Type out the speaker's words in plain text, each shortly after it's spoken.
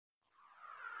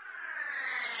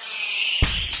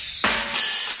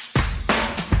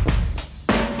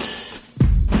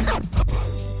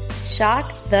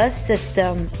shock the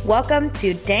system. Welcome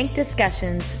to Dank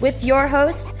Discussions with your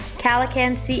host,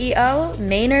 Calican CEO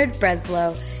Maynard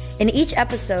Breslow. In each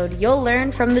episode, you'll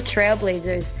learn from the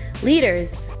trailblazers,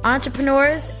 leaders,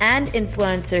 entrepreneurs, and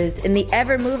influencers in the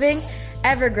ever-moving,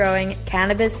 ever-growing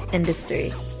cannabis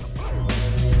industry.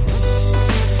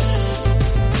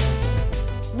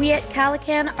 We at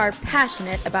Calican are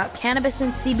passionate about cannabis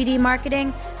and CBD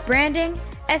marketing, branding,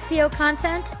 SEO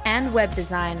content, and web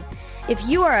design. If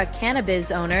you are a cannabis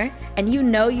owner and you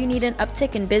know you need an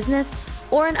uptick in business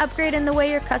or an upgrade in the way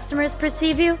your customers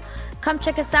perceive you, come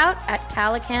check us out at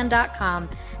calican.com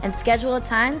and schedule a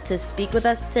time to speak with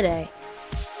us today.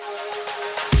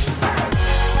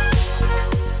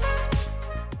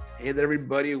 Hey there,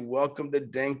 everybody. Welcome to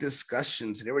Dank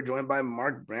Discussions. Today we're joined by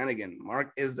Mark Brannigan.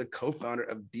 Mark is the co-founder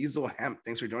of Diesel Hemp.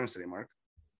 Thanks for joining us today, Mark.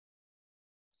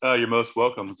 You're most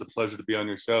welcome. It's a pleasure to be on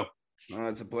your show.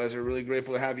 It's a pleasure. Really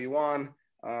grateful to have you on.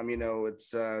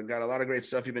 It's got a lot of great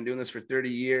stuff. You've been doing this for 30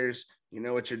 years. You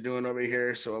know what you're doing over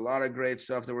here. So a lot of great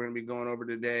stuff that we're going to be going over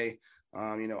today.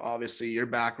 Obviously your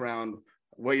background,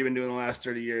 what you've been doing the last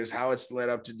 30 years, how it's led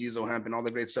up to Diesel Hemp and all the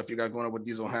great stuff you got going on with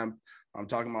Diesel Hemp. I'm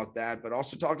talking about that, but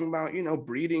also talking about,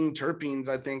 breeding terpenes.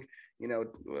 I think,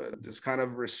 this kind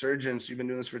of resurgence, you've been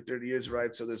doing this for 30 years,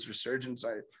 right? So this resurgence,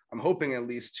 I'm hoping at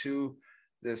least to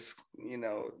this,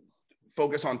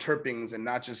 focus on terpenes and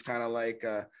not just kind of like,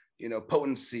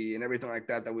 potency and everything like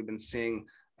that we've been seeing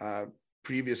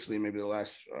previously, maybe the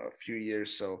last few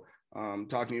years. So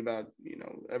talking about,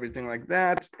 everything like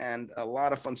that and a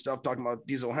lot of fun stuff, talking about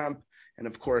Diesel Hemp and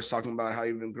of course, talking about how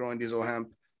you've been growing Diesel Hemp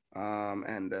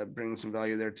and bringing some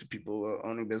value there to people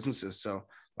owning businesses. So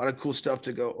a lot of cool stuff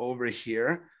to go over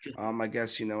here. I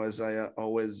guess, as I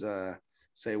always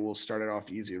say, we'll start it off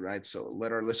easy, right? So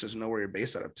let our listeners know where you're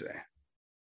based out of today.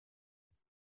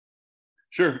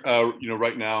 Sure.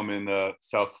 Right now I'm in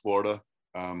South Florida.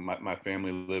 My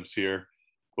family lives here,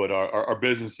 but our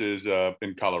business is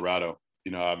in Colorado.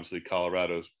 Obviously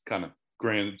Colorado's kind of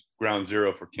ground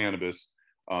zero for cannabis,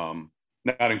 not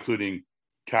including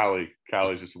Cali.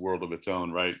 Cali's just a world of its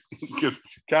own, right? Because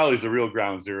Cali's the real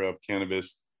ground zero of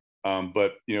cannabis.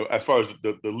 But as far as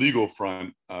the legal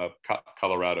front,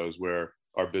 Colorado is where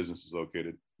our business is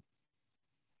located.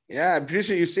 Yeah, I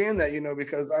appreciate you saying that,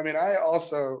 because I'm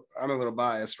a little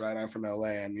biased, right? I'm from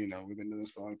LA and, we've been doing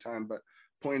this for a long time. But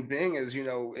point being is,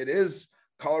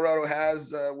 Colorado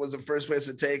was the first place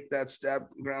to take that step,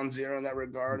 ground zero in that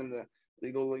regard in the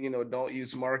legal, adult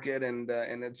use market. And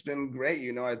it's been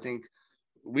great. I think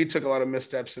we took a lot of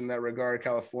missteps in that regard.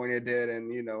 California did.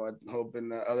 And, I'm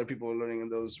hoping other people are learning in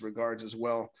those regards as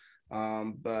well.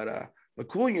 But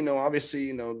cool,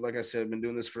 obviously, like I said, I've been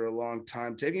doing this for a long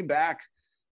time. Take me back,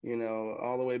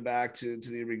 all the way back to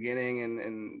the beginning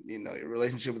and your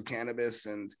relationship with cannabis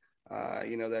and,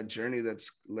 that journey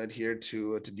that's led here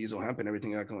to Diesel Hemp and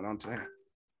everything that's going on today.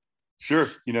 Sure.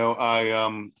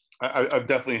 I've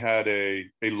definitely had a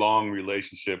long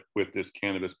relationship with this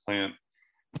cannabis plant,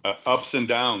 ups and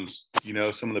downs,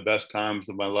 some of the best times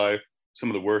of my life, some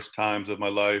of the worst times of my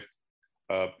life,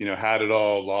 had it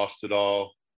all, lost it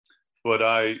all. But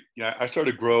I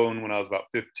started growing when I was about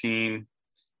 15.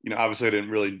 Obviously I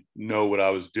didn't really know what I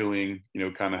was doing,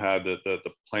 kind of had the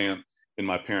plant in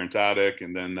my parents' attic.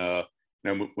 And then,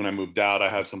 when I moved out, I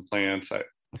had some plants. I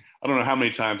don't know how many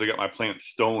times I got my plants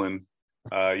stolen,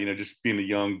 just being a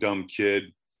young, dumb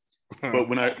kid. But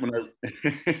when I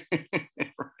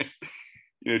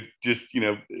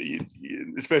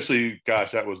especially,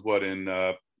 gosh, that was what in,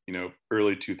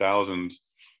 early 2000s.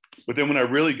 But then when I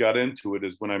really got into it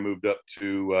is when I moved up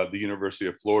to the University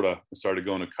of Florida and started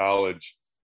going to college.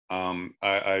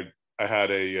 I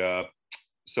had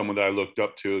someone that I looked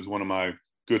up to as one of my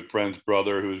good friend's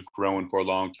brother who was growing for a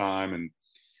long time. And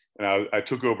I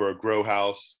took over a grow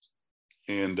house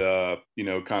and, just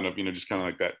kind of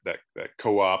like that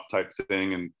co-op type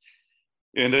thing. And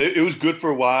it was good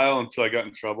for a while until I got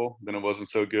in trouble. Then it wasn't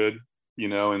so good,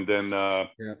 and then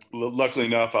luckily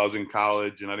enough, I was in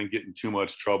college and I didn't get in too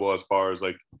much trouble as far as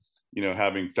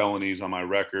having felonies on my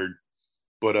record.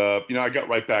 But, I got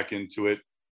right back into it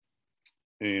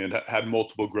and had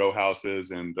multiple grow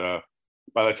houses. And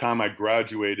by the time I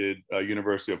graduated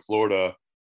University of Florida,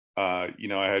 I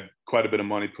had quite a bit of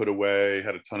money put away,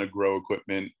 had a ton of grow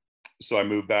equipment. So I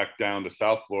moved back down to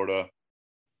South Florida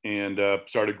and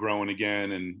started growing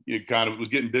again. And it kind of was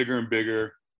getting bigger and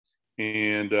bigger.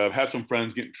 And had some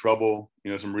friends get in trouble,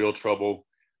 some real trouble,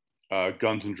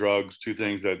 guns and drugs, two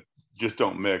things that just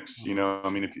don't mix.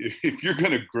 If you're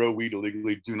going to grow weed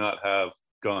illegally, do not have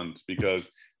guns because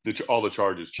all the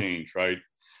charges change, right?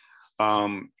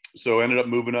 So I ended up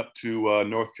moving up to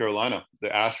North Carolina,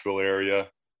 the Asheville area,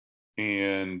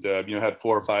 and had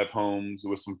 4 or 5 homes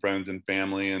with some friends and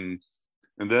family, and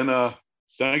then I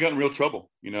got in real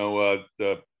trouble. I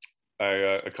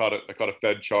caught a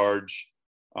Fed charge.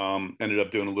 Ended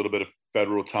up doing a little bit of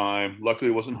federal time.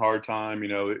 Luckily, it wasn't hard time.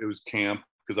 It was camp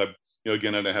because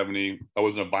again, I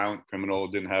wasn't a violent criminal,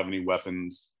 didn't have any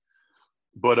weapons.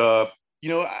 But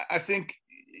I think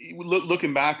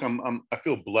looking back, I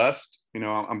feel blessed.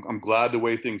 I'm glad the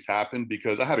way things happened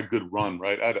because I had a good run,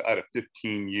 right? I had a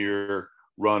 15-year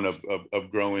run of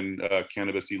growing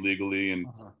cannabis illegally and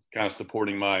kind of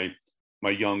supporting my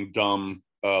young dumb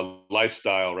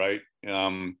lifestyle, right?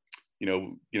 Kind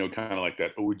of like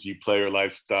that OG player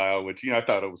lifestyle, which I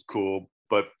thought it was cool,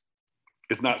 but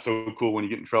it's not so cool when you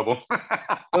get in trouble.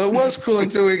 Well, it was cool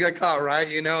until we got caught, right?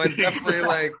 It's definitely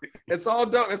like, it's all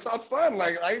dope. It's all fun.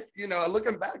 Like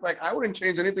looking back, like I wouldn't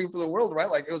change anything for the world, right?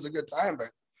 Like it was a good time, but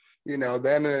then I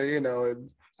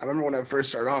remember when I first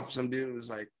started off, some dude was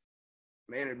like,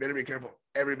 man, you better be careful.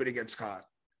 Everybody gets caught.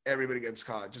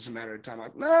 Just a matter of time.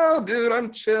 Like, no, dude,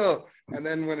 I'm chill. And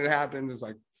then when it happens, it's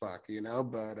like, fuck,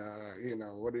 but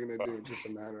what are you going to do? It's just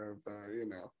a matter of,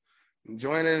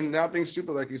 enjoying it and not being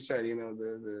stupid, like you said,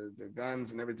 the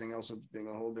guns and everything else being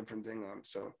a whole different thing on.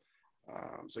 So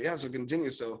continue.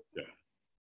 So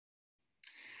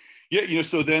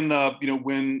so then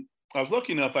when I was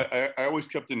lucky enough, I always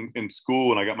kept in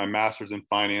school, and I got my master's in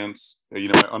finance.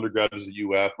 My undergrad was at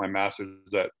UF, my master's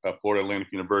was at Florida Atlantic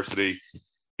University,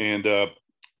 and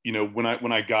when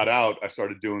I got out, I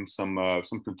started doing some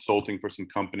consulting for some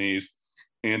companies,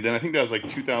 and then I think that was like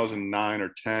 2009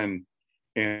 or 10.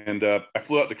 And I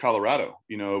flew out to Colorado,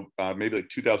 maybe like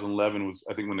 2011 was,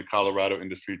 I think, when the Colorado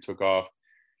industry took off.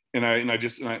 And I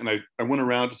went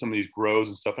around to some of these grows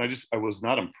and stuff. And I was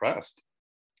not impressed.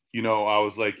 I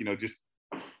was like,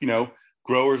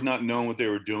 growers not knowing what they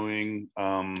were doing.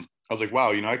 I was like,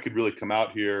 wow, I could really come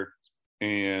out here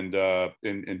and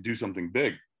do something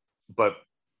big. But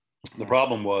the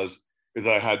problem is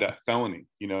that I had that felony,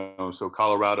 so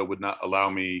Colorado would not allow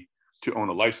me to own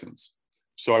a license.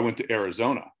 So I went to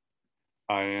Arizona,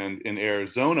 and in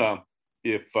Arizona,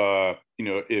 if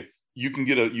you can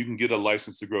get a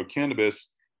license to grow cannabis,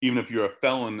 even if you're a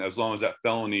felon, as long as that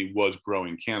felony was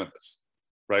growing cannabis,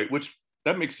 right? Which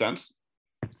that makes sense.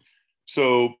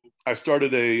 So I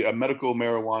started a medical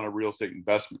marijuana real estate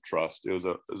investment trust. It was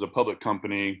a public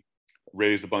company,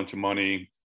 raised a bunch of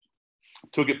money,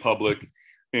 took it public,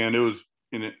 and it was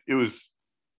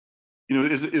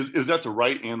is that the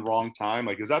right and wrong time?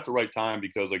 Like, is that the right time?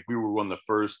 Because like we were one of the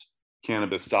first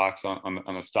cannabis stocks on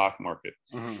the stock market,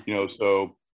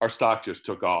 so our stock just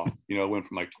took off, it went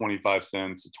from like 25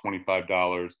 cents to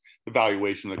 $25. The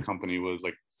valuation of the company was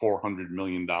like $400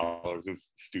 million. It was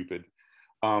stupid.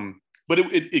 But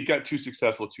it got too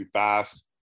successful too fast.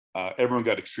 Everyone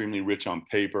got extremely rich on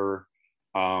paper.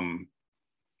 And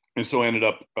so I ended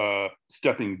up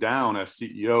stepping down as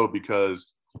CEO because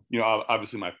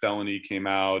obviously my felony came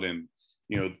out, and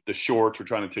the shorts were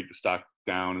trying to take the stock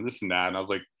down and this and that, and I was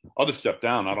like, I'll just step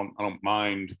down. I don't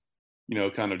mind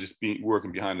kind of just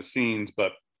working behind the scenes.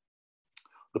 But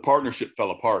the partnership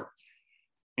fell apart,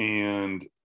 and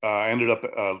I ended up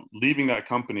leaving that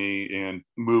company and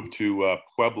moved to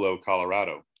Pueblo,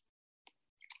 Colorado.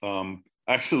 I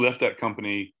actually left that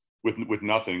company with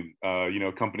nothing.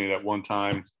 A company that one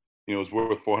time was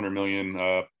worth 400 million.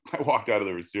 I walked out of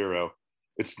there with zero.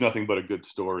 It's nothing but a good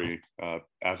story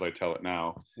as I tell it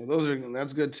now. Well,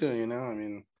 that's good too, I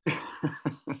mean.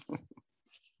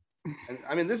 And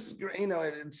I mean, this is great,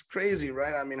 it's crazy,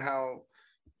 right? I mean, how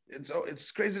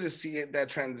it's crazy to see that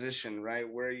transition, right?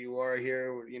 Where you are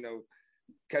here,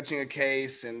 catching a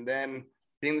case and then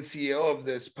being the CEO of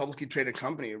this publicly traded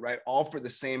company, right? All for the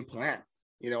same plan,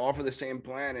 all for the same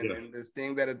plan. And, yes. And this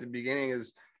thing that at the beginning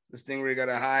is this thing where you got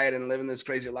to hide and live in this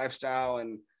crazy lifestyle.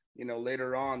 And,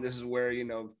 later on, this is where,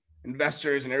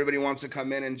 investors and everybody wants to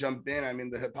come in and jump in. I mean,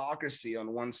 the hypocrisy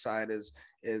on one side is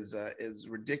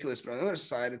ridiculous, but on the other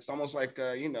side, it's almost like,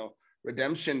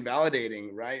 redemption validating,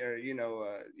 right? Or, in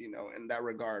that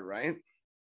regard, right?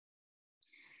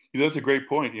 That's a great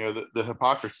point. The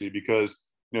hypocrisy, because,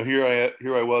 here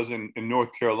I was in North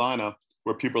Carolina,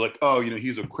 where people are like, oh,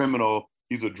 he's a criminal,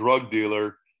 he's a drug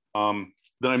dealer.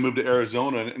 Then I moved to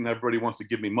Arizona, and everybody wants to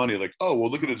give me money. Like, oh, well,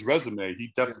 look at his resume.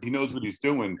 He knows what he's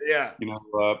doing. Yeah.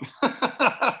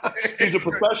 He's a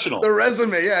professional. The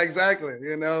resume. Yeah, exactly.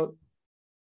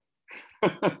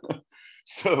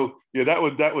 So yeah, that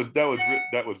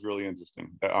was really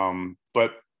interesting.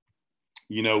 But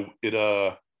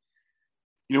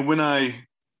when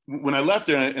I left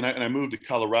there and I moved to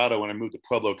Colorado, and I moved to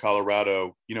Pueblo,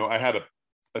 Colorado, I had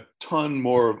a ton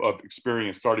more of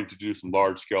experience starting to do some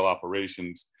large scale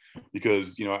operations.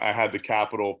 because, you know, I had the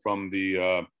capital from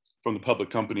the public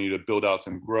company to build out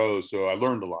some grows. So I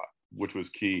learned a lot, which was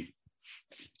key.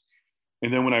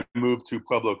 And then when I moved to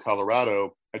Pueblo,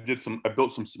 Colorado, I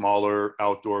built some smaller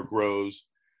outdoor grows,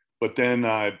 but then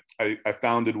I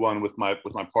founded one with my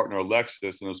partner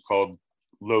Alexis, and it was called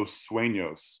Los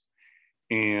Sueños,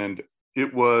 and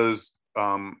it was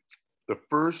the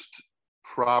first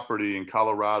property in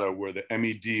Colorado where the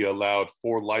MED allowed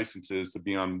 4 licenses to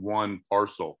be on one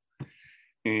parcel,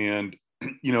 and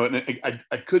you know, and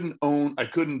I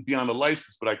couldn't be on the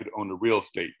license, but I could own the real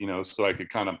estate, you know, so I could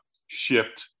kind of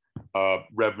shift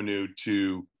revenue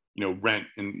to, you know, rent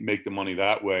and make the money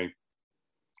that way.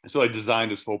 So I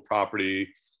designed this whole property,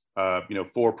 you know,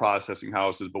 4 processing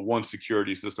houses, but 1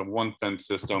 security system, 1 fence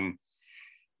system.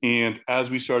 And as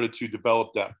we started to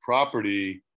develop that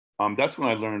property, that's when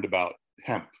I learned about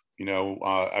hemp. You know,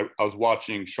 I was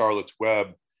watching Charlotte's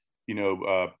Web, you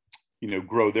know,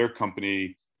 grow their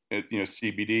company, you know,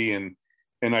 CBD,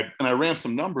 and I ran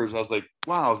some numbers. I was like,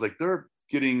 wow, I was like, they're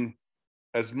getting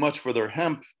as much for their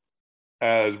hemp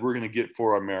as we're going to get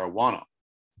for our marijuana.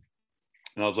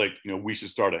 And I was like, you know, we should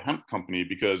start a hemp company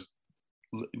because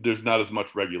there's not as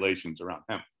much regulations around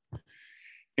hemp.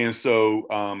 And so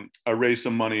I raised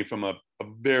some money from a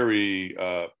very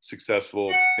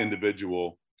successful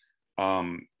individual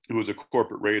who was a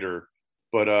corporate raider,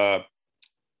 but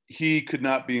he could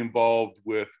not be involved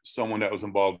with someone that was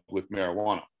involved with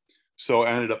marijuana. So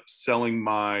I ended up selling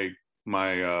my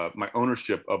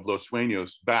ownership of Los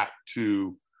Sueños back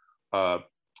to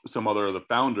some other of the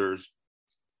founders,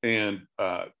 and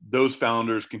those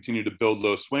founders continued to build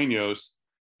Los Sueños.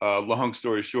 Long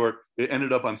story short, it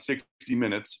ended up on 60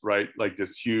 Minutes, right? Like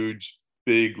this huge,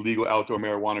 big legal outdoor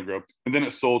marijuana grow, and then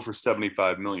it sold for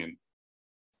 $75 million.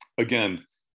 Again,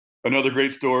 another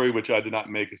great story, which I did not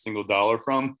make a single dollar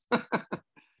from.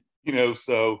 You know,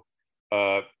 so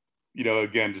you know,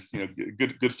 again, just, you know,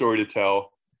 good story to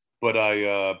tell. But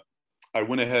I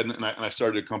went ahead and I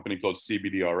started a company called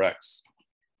CBDRX,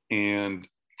 and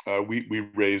we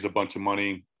raised a bunch of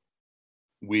money.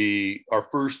 Our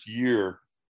first year,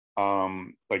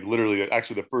 like literally,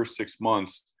 actually the first 6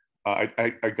 months,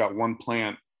 I got 1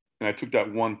 plant, and I took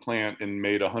that 1 plant and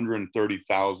made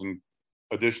 130,000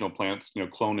 additional plants, you know,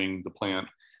 cloning the plant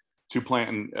to plant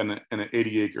in an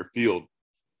 80-acre field.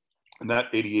 And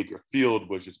that 80-acre field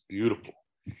was just beautiful.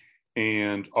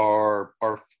 And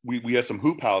we had some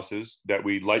hoop houses that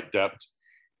we light depth,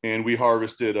 and we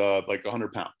harvested like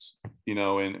 100 pounds, you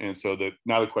know, and so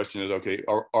now the question is, okay,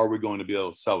 are we going to be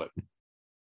able to sell it?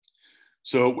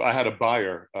 So I had a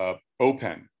buyer,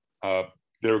 Open.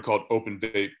 They were called Open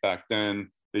Vape back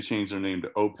then. They changed their name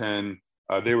to Open.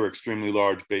 They were extremely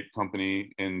large vape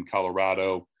company in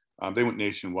Colorado. They went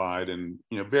nationwide, and,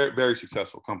 you know, very, very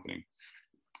successful company.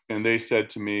 And they said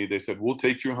to me, we'll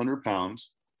take your 100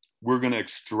 pounds. We're going to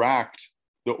extract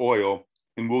the oil,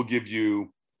 and we'll give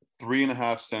you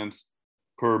 3.5 cents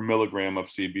per milligram of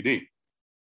CBD.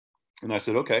 And I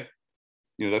said, okay,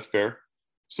 you know, that's fair.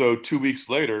 So 2 weeks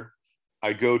later,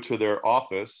 I go to their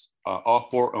office. All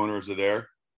 4 owners are there,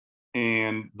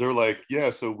 and they're like,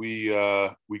 yeah, so we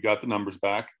got the numbers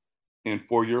back, and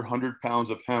for your 100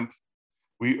 pounds of hemp,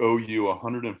 we owe you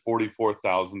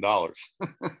 $144,000.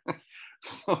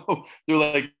 So they're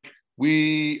like,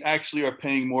 we actually are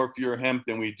paying more for your hemp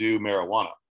than we do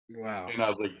marijuana. Wow. And I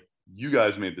was like, you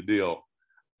guys made the deal.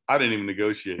 I didn't even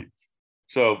negotiate.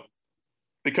 So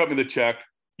they cut me the check.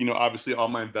 You know, obviously all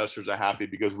my investors are happy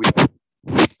because we have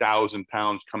 1,000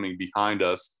 pounds coming behind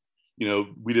us. You know,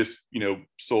 we just, you know,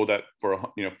 sold that for,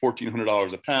 you know,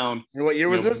 $1,400 a pound. And what year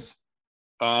was this?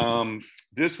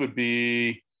 This would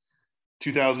be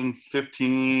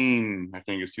 2015. I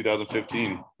think it's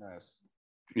 2015. Nice.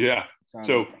 Yeah.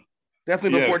 So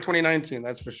definitely before 2019,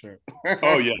 that's for sure.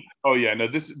 Oh yeah. No,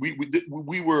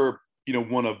 we were, you know,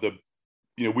 one of the,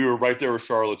 you know, we were right there with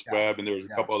Charlotte's Web, and there was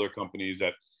a couple other companies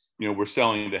that, you know, were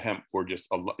selling the hemp for just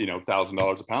you know,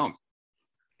 $1,000 a pound.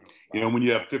 Wow. You know, when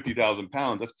you have 50,000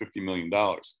 pounds, that's $50 million.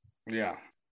 Yeah.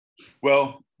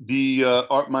 Well,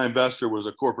 my investor was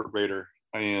a corporate raider,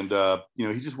 and you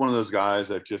know, he's just one of those guys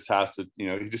that just has to, you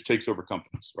know, he just takes over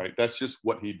companies, right? That's just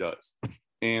what he does.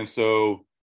 And so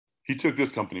he took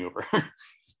this company over.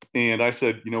 And I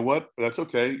said, you know what, that's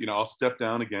okay. You know, I'll step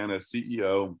down again as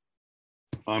CEO.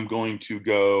 I'm going to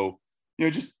go, you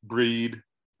know, just breed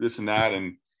this and that.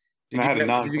 And did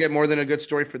you get more than a good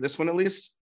story for this one, at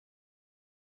least?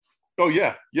 Oh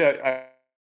yeah. Yeah.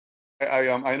 I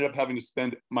ended up having to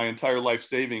spend my entire life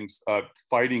savings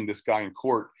fighting this guy in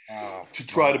court to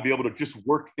try to be able to just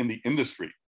work in the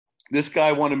industry. This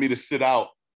guy wanted me to sit out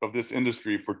of this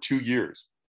industry for 2 years.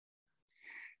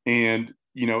 And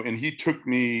you know, and he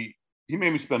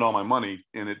made me spend all my money,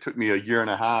 and it took me a year and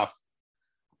a half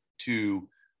to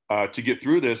get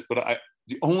through this. But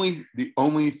the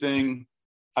only thing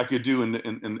I could do in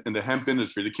the hemp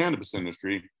industry, the cannabis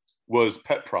industry, was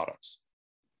pet products.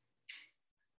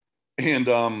 And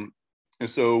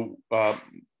so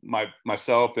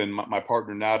myself and my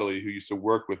partner Natalie, who used to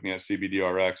work with me at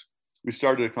CBDRX, we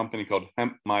started a company called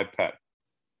Hemp My Pet.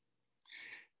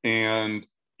 And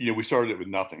you know, we started it with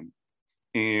nothing,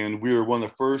 and we were one of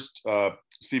the first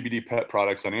CBD pet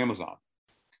products on Amazon.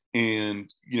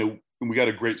 And you know, we got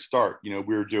a great start. You know,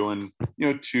 we were doing,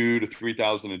 you know, 2,000 to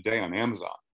 3,000 a day on Amazon.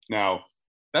 Now,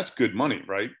 that's good money,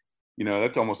 right? You know,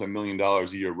 that's almost $1 million a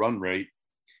year run rate.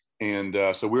 And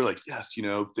so we were like, yes, you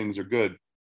know, things are good.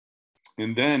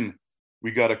 And then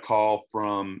we got a call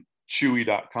from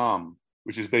Chewy.com,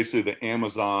 which is basically the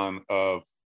Amazon of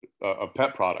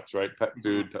pet products, right? Pet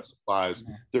food, pet supplies.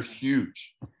 They're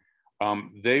huge.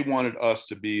 They wanted us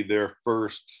to be their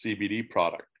first CBD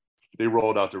product. They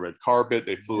rolled out the red carpet.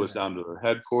 They flew us down to their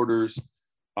headquarters.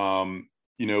 You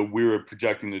know, we were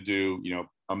projecting to do, you know,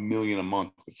 $1 million a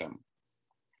month with them.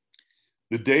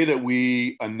 The day that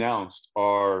we announced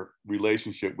our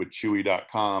relationship with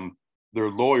Chewy.com, their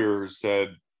lawyers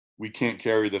said, we can't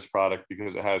carry this product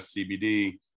because it has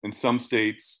CBD. In some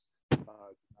states,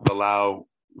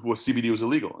 CBD was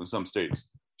illegal in some states.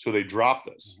 So they dropped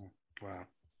us. Wow.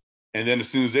 And then as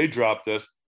soon as they dropped us,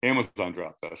 Amazon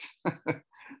dropped us.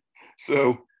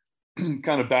 So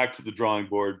kind of back to the drawing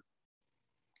board.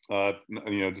 You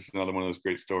know, just another one of those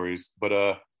great stories. But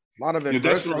a lot of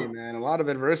adversity, man. A lot of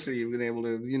adversity you've been able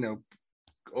to, you know,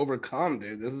 overcome,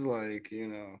 dude. This is like, you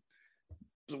know,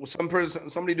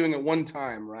 somebody doing it one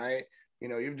time, right? You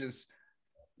know, you've just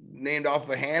named off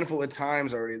a handful of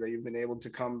times already that you've been able to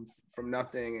come from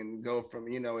nothing and go from,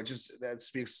 you know, it just, that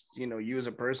speaks, you know, you as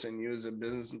a person, you as a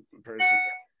business person,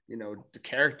 you know, the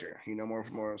character, you know,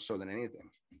 more so than anything.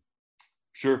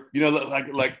 Sure. You know,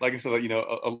 like I said, you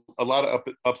know, a lot of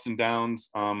ups and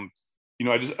downs. You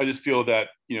know, I just feel that,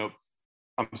 you know,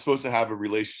 I'm supposed to have a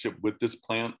relationship with this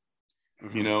plant,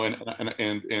 you know, and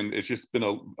it's just been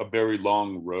a very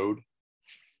long road,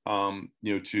 you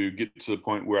know, to get to the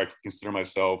point where I can consider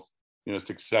myself, you know,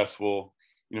 successful,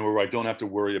 you know, where I don't have to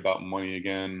worry about money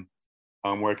again,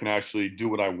 where I can actually do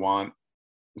what I want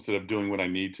instead of doing what I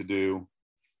need to do.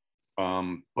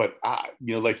 But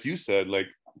you know, like you said, like,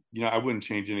 you know, I wouldn't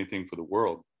change anything for the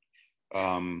world.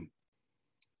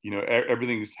 You know,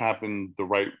 everything's happened the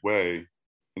right way,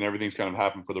 and everything's kind of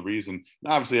happened for the reason.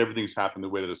 And obviously, everything's happened the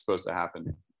way that it's supposed to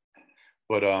happen.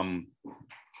 But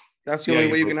that's the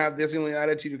only way you can have. That's the only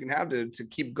attitude you can have to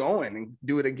keep going and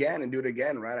do it again and do it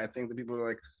again, right? I think that people are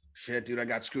like, "Shit, dude, I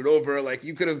got screwed over." Like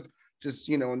you could have just,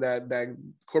 you know, when that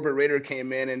corporate raider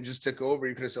came in and just took over,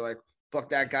 you could have said like, "Fuck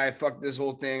that guy, fuck this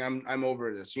whole thing. I'm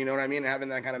over this." You know what I mean? Having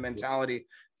that kind of mentality.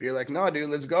 But you're like, no, dude,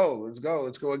 let's go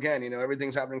again. You know,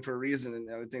 everything's happening for a reason, and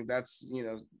I think that's, you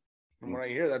know, from what I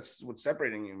hear, that's what's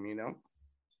separating you. You know.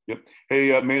 Yep.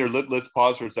 Hey, Maynard, let's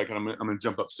pause for a second. I'm gonna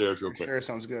jump upstairs real quick. Sure,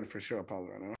 sounds good. For sure, I'll pause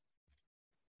right now.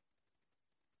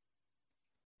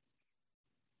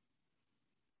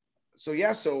 So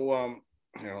yeah, here, hold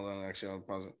on. Actually, I'll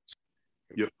pause it.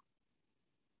 Yep.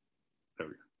 There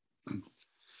we go.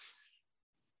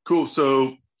 Cool.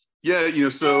 So yeah, you know,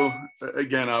 so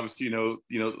again, obviously, you know,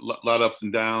 a lot of ups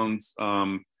and downs.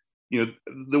 You know,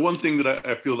 the one thing that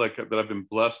I feel like that I've been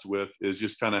blessed with is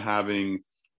just kind of having,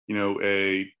 you know,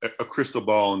 a crystal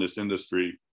ball in this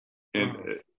industry,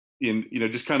 and you know,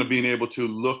 just kind of being able to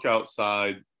look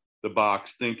outside the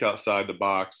box, think outside the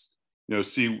box, you know,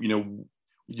 see, you know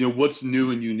what's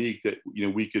new and unique that, you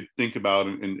know, we could think about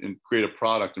and create a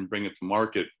product and bring it to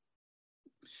market.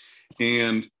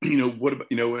 And, you know, what about,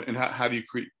 you know, and how do you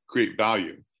create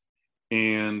value?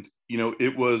 And, you know,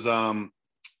 it was,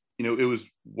 you know, it was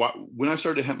when I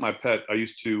started Hemp My Pet, I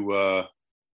used to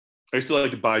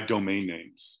like to buy domain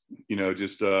names, you know,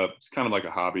 just it's kind of like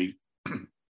a hobby.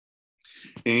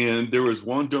 And there was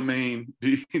one domain.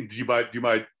 Do you buy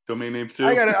domain names too?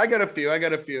 I got a few. I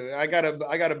got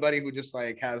a buddy who just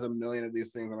like has a million of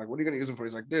these things. I'm like, what are you gonna use them for?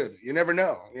 He's like, dude, you never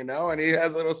know, you know. And he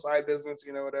has a little side business,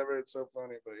 you know, whatever. It's so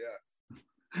funny, but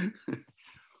yeah.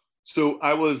 So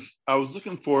I was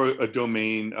looking for a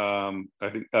domain, I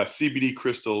think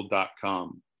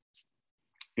cbdcrystal.com,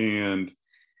 and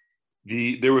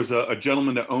there was a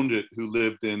gentleman that owned it who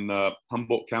lived in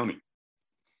Humboldt County,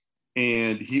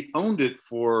 and he owned it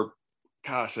for,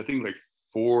 gosh, I think like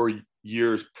 4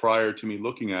 years prior to me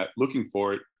looking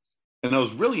for it. And I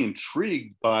was really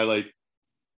intrigued by, like,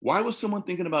 why was someone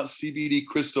thinking about CBD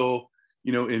crystal,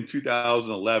 you know, in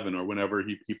 2011 or whenever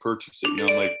he purchased it? You know,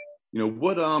 I'm like, you know,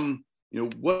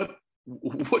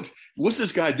 what's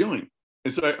this guy doing?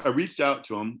 And so I reached out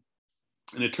to him,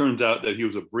 and it turns out that he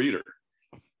was a breeder,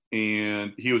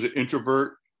 and he was an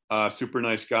introvert, super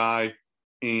nice guy.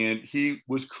 And he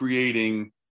was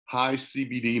creating high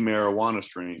CBD marijuana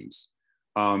strains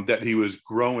that he was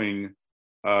growing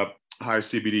high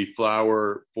CBD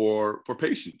flower for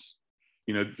patients.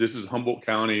 This is Humboldt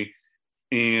County.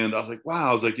 And I was like,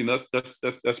 wow. I was like,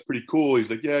 that's pretty cool. He's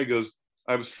like, yeah. He goes,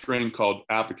 I have a strain called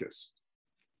Abacus.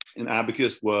 And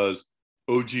Abacus was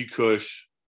OG Kush,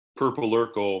 Purple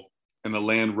Urkel, and a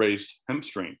land raced hemp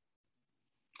strain.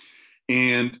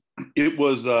 And it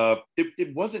was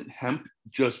it wasn't hemp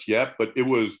just yet, but it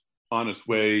was on its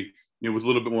way. With a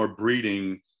little bit more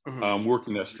breeding,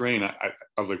 working that strain. I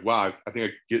was like, wow, I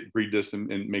think I could breed this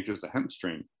and make this a hemp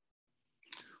strain.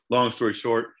 Long story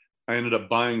short, I ended up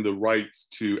buying the rights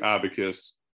to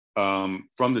Abacus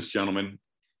from this gentleman,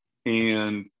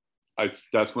 and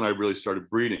that's when I really started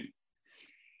breeding.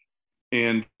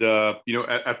 And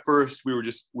at first we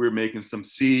were making some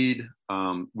seed.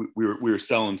 We were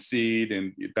selling seed,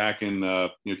 and back in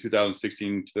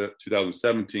 2016 to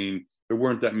 2017, there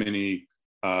weren't that many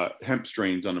hemp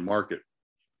strains on the market.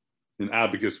 And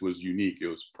Abacus was unique. It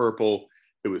was purple.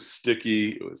 It was sticky.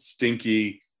 It was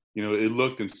stinky. It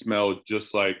looked and smelled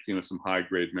just like some high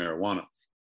grade marijuana.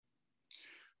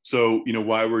 So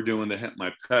while we're doing the Hemp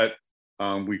My Pet,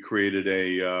 we created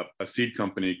a seed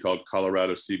company called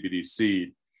Colorado CBD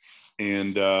Seed.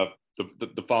 And the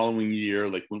following year,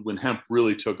 like when hemp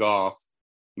really took off,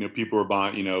 people were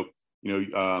buying,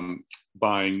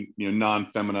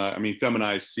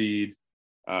 feminized seed,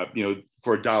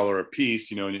 for $1 a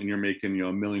piece, and you're making,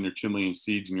 1 million or 2 million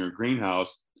seeds in your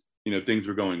greenhouse, things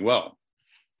were going well.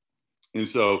 And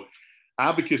so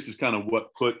Abacus is kind of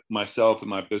what put myself and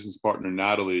my business partner,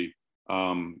 Natalie,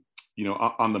 on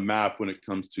the map when it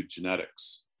comes to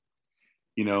genetics,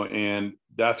 and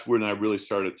that's when I really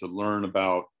started to learn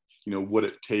about, what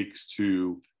it takes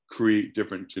to create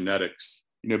different genetics,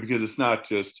 because it's not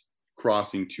just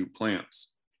crossing two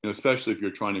plants, especially if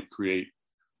you're trying to create,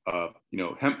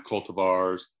 hemp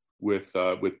cultivars with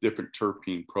different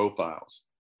terpene profiles,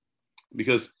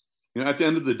 because, at the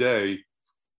end of the day,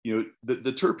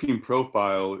 the terpene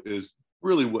profile is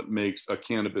really what makes a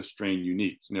cannabis strain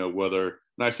unique. Whether,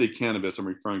 when I say cannabis, I'm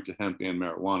referring to hemp and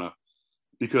marijuana,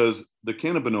 because the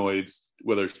cannabinoids,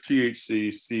 whether it's THC,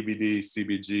 CBD,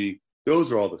 CBG,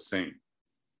 those are all the same,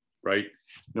 right?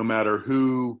 No matter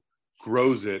who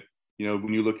grows it,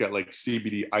 when you look at like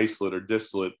CBD isolate or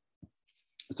distillate,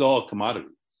 it's all a commodity.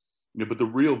 But the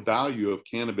real value of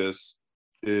cannabis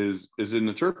is in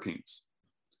the terpenes.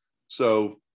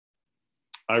 So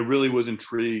I really was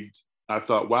intrigued. I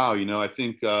thought, wow, I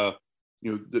think,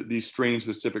 these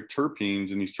strain-specific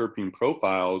terpenes and these terpene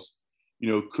profiles,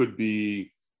 could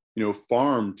be,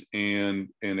 farmed and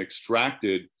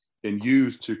extracted and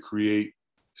used to create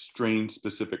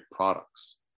strain-specific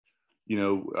products,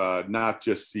 not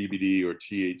just CBD or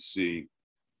THC.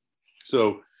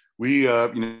 So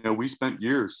we spent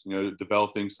years,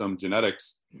 developing some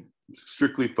genetics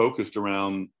strictly focused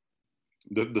around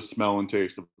the smell and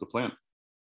taste of the plant.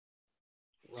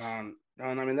 And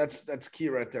I mean, that's key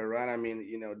right there, right? I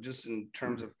mean, just in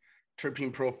terms of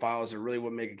terpene profiles are really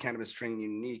what make a cannabis strain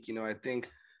unique. I think,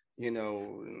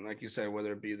 like you said,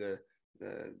 whether it be the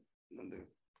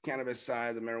cannabis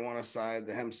side, the marijuana side,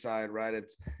 the hemp side, right?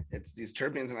 It's these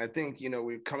terpenes. And I think,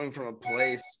 we're coming from a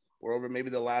place where over maybe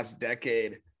the last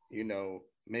decade,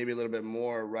 maybe a little bit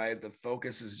more, right? The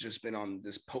focus has just been on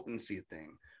this potency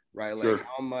thing, right? Like sure.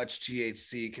 How much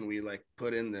THC can we like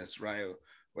put in this, right?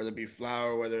 Whether it be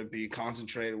flour, whether it be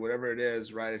concentrated, whatever it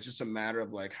is, right? It's just a matter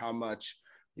of like how much,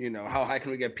 how high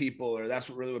can we get people, or that's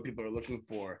what people are looking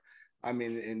for. I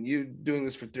mean, and you doing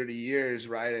this for 30 years,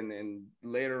 right? And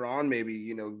later on,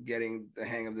 maybe, getting the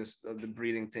hang of the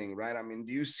breeding thing, right? I mean,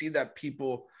 do you see that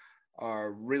people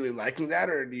are really liking that,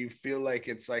 or do you feel like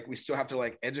it's like we still have to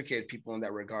like educate people in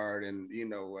that regard? And,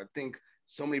 I think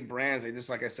so many brands, they just,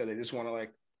 like I said, they just want to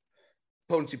like,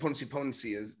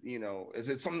 potency is, is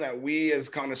it something that we as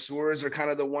connoisseurs are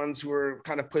kind of the ones who are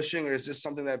kind of pushing, or is this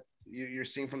something that you're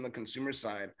seeing from the consumer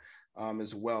side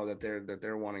as well, that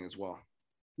they're wanting as well?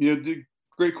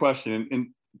 Great question. And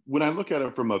when I look at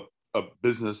it from a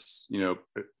business,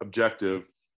 objective,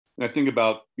 and I think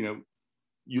about,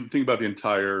 you think about the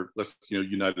entire,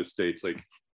 United States, like,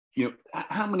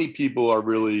 how many people are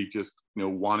really just,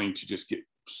 wanting to just get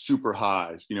super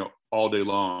high, all day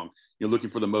long, looking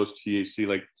for the most THC.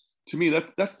 Like, to me,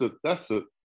 that's the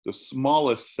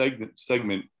smallest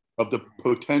segment of the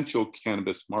potential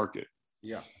cannabis market.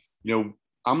 Yeah.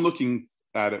 I'm looking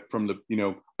at it from the,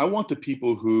 I want the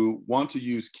people who want to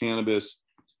use cannabis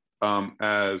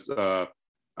as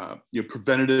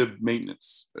preventative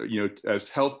maintenance, as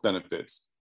health benefits.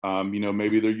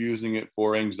 Maybe they're using it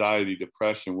for anxiety,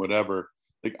 depression, whatever.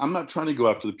 Like, I'm not trying to go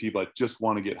after the people that just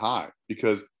want to get high,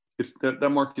 because it's that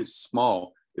market's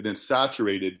small and it's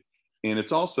saturated, and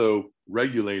it's also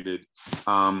regulated.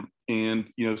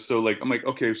 So like, I'm like,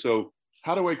 okay, so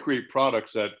how do I create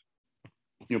products that,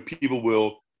 people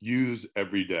will use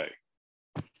every day?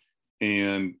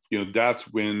 And, that's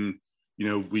when,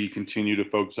 we continue to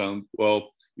focus on,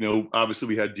 well, obviously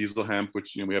we had Diesel Hemp,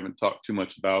 which, we haven't talked too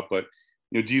much about, but,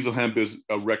 Diesel Hemp is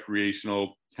a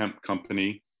recreational hemp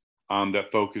company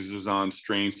that focuses on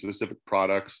strain specific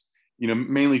products,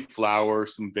 mainly flower,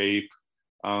 some vape.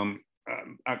 I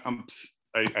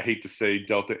hate to say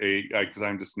Delta 8 because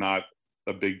I'm just not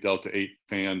a big Delta 8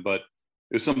 fan, but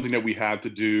it's something that we had to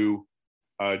do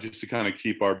just to kind of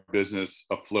keep our business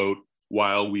afloat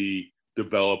while we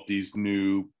develop these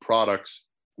new products,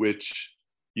 which,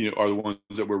 are the ones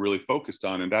that we're really focused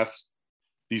on. And that's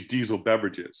these diesel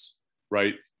beverages,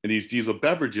 right? And these diesel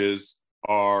beverages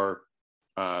are,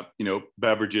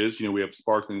 beverages, we have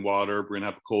sparkling water, we're going to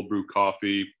have a cold brew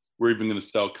coffee. We're even going to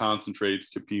sell concentrates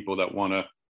to people that want to,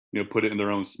 put it in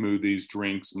their own smoothies,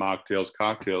 drinks, mocktails,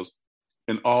 cocktails.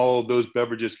 And all those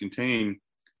beverages contain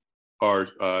are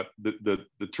the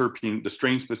terpene, the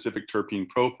strain specific terpene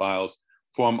profiles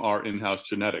from our in-house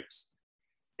genetics.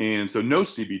 And so no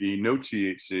CBD, no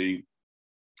THC.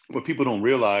 What people don't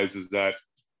realize is that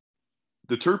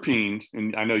the terpenes,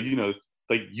 and I know,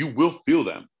 like, you will feel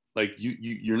them. Like,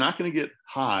 you're not going to get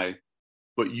high,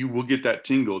 but you will get that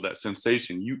tingle, that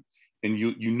sensation. You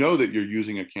know that you're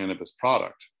using a cannabis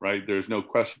product, right? There's no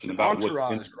question about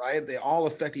entourage, right? They all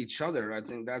affect each other. I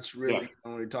think that's really,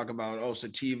 when we talk about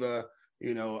sativa,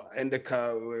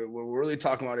 indica, what we're really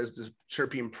talking about is the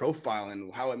terpene profile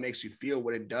and how it makes you feel,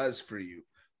 what it does for you,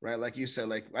 right? Like you said,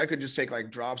 like, I could just take like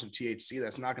drops of THC.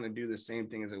 That's not going to do the same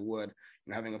thing as it would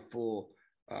having a full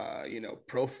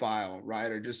profile, right?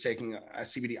 Or just taking a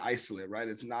CBD isolate, right?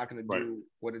 It's not going to do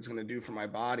what it's going to do for my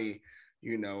body,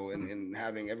 and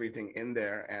having everything in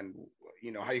there, and,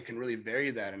 how you can really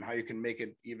vary that and how you can make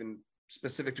it even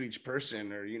specific to each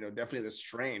person, or, definitely the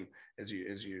strain as you're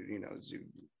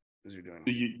doing.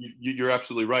 You're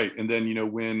absolutely right. And then,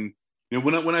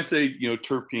 when I say,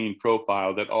 terpene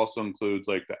profile, that also includes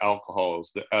like the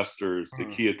alcohols, the esters, the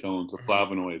ketones, the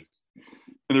flavonoids.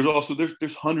 And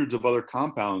there's hundreds of other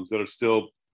compounds that are still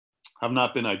have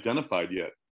not been identified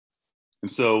yet.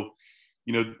 And so,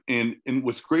 and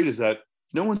what's great is that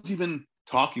no one's even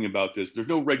talking about this. There's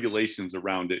no regulations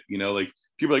around it. Like,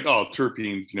 people are like, oh,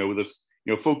 terpenes, with us,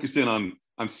 focus in on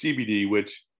CBD,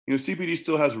 which, CBD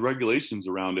still has regulations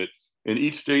around it, and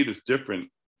each state is different,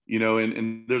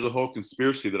 and there's a whole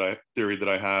conspiracy theory that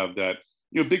I have that,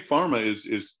 big pharma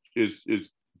is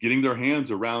getting their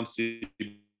hands around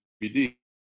CBD.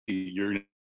 You're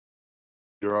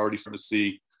already starting to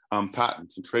see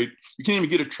patents and trade. You can't even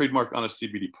get a trademark on a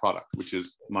CBD product, which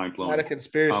is mind blowing. Not a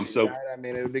conspiracy. Right? I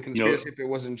mean, it would be conspiracy if it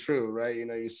wasn't true, right?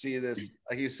 You see this,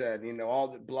 like you said, all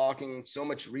the blocking, so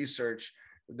much research.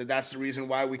 That's the reason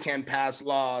why we can't pass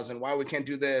laws and why we can't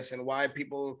do this and why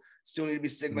people still need to be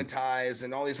stigmatized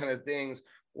and all these kind of things.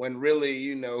 When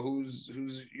really, who's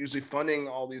usually funding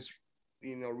all these,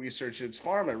 research? It's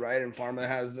pharma, right? And pharma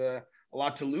has a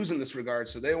lot to lose in this regard.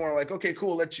 So they want, like, okay,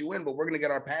 cool, let you in, but we're going to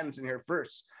get our patents in here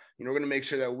first. We're going to make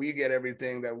sure that we get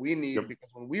everything that we need, because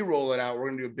when we roll it out, we're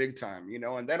going to do it big time,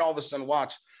 and then all of a sudden,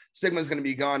 watch, stigma is going to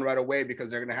be gone right away,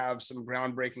 because they're going to have some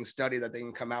groundbreaking study that they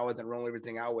can come out with and roll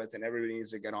everything out with, and everybody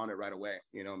needs to get on it right away.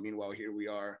 Meanwhile, here we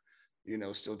are,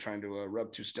 still trying to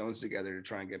rub two stones together to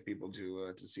try and get people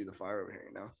to see the fire over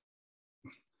here,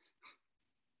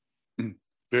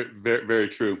 Very, very, very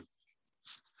true.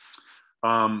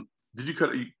 Did you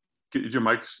cut? Is your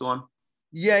mic still on?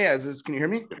 Yeah. Can you hear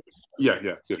me? Yeah,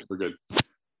 we're good.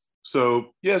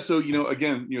 So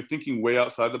again, thinking way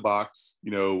outside the box,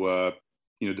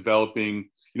 developing,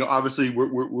 obviously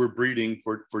we're breeding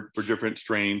for different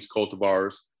strains,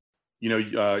 cultivars.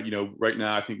 Right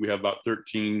now I think we have about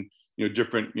 13,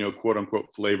 different, quote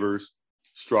unquote flavors: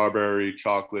 strawberry,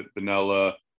 chocolate,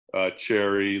 vanilla,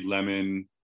 cherry, lemon,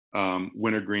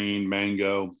 wintergreen,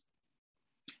 mango.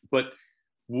 But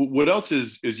what else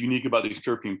is unique about these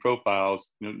terpene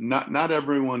profiles? Not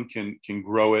everyone can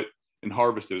grow it and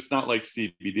harvest it. It's not like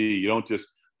CBD. You don't just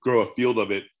grow a field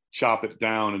of it, chop it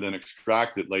down, and then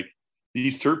extract it. Like,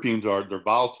 these terpenes they're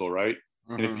volatile, right?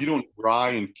 And if you don't dry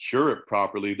and cure it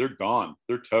properly, they're gone.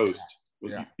 They're toast.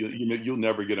 You'll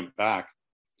never get them back.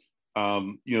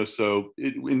 So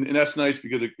and that's nice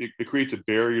because it creates a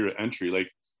barrier to entry. Like,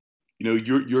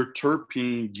 your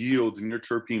terpene yields and your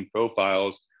terpene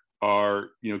profiles are,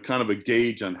 kind of a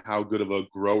gauge on how good of a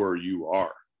grower you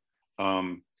are.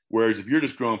 Whereas if you're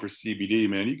just growing for CBD,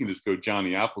 man, you can just go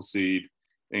Johnny Appleseed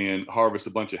and harvest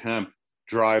a bunch of hemp,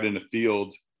 dry it in the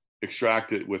field,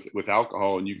 extract it with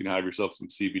alcohol, and you can have yourself some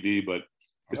CBD. But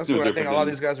that's what I think a lot of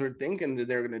these guys were thinking that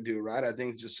they're going to do, right? I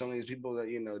think just some of these people that,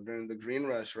 during the green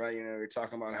rush, right? You're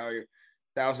talking about how you're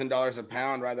 $1,000 a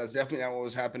pound, right? That's definitely not what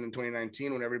was happening in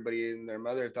 2019 when everybody and their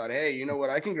mother thought, hey, you know what?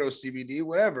 I can grow CBD,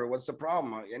 whatever. What's the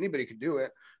problem? Anybody could do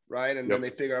it, right? And then they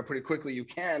figure out pretty quickly you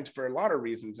can't for a lot of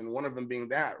reasons, and one of them being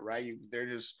that, right? They're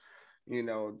just,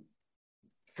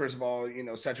 first of all,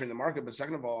 saturating the market, but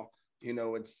second of all,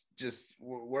 it's just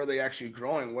where are they actually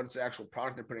growing? What's the actual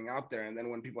product they're putting out there? And then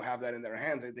when people have that in their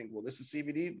hands, they think, well, this is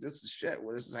CBD, this is shit.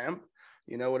 Well, this is hemp.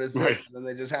 What is this? Right. And then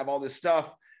they just have all this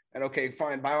stuff. And okay,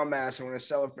 fine, biomass, and we're going to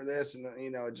sell it for this. And,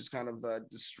 it just kind of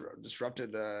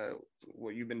disrupted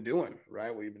what you've been doing,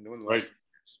 right? What you've been doing the last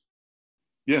years.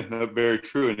 Yeah, no, very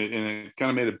true. And it kind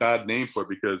of made a bad name for it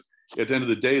because at the end of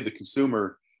the day, the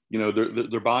consumer,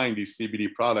 they're buying these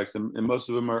CBD products and most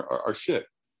of them are shit.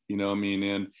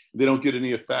 And they don't get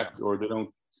any effect, or they don't,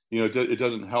 it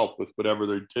doesn't help with whatever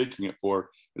they're taking it for.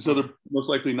 And so they're most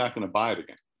likely not going to buy it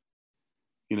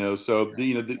again. So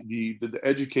the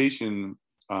education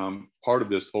part of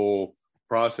this whole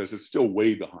process is still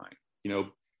way behind.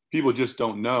 People just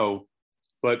don't know,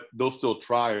 but they'll still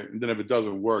try it. And then if it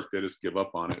doesn't work, they just give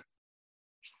up on it.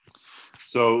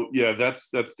 So yeah, that's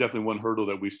definitely one hurdle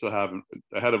that we still have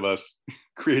ahead of us,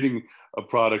 creating a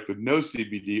product with no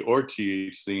CBD or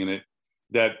THC in it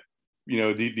that,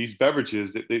 these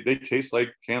beverages, they taste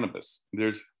like cannabis.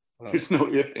 There's no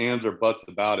ifs, ands, or buts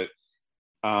about it.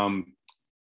 There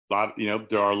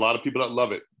are a lot of people that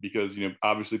love it because,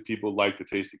 obviously people like the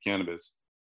taste of cannabis.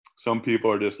 Some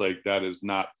people are just like, that is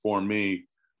not for me.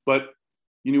 But,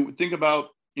 think about,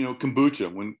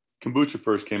 kombucha. When kombucha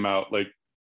first came out, like,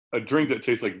 a drink that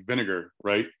tastes like vinegar,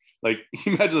 right? Like,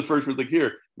 imagine the first one, like,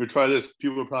 here, you try this.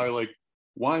 People are probably like,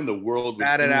 why in the world?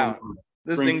 Bad it out.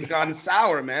 This thing's gotten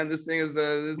sour, man. This thing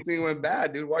went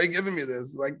bad, dude. Why are you giving me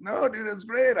this? Like, no, dude, it's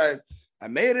great. I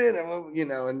made it, and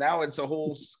and now it's a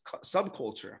whole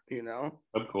subculture,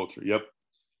 Subculture,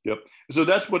 yep. So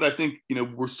that's what I think,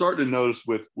 we're starting to notice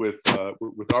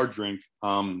with our drink.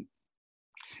 The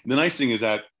nice thing is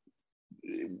that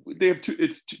they have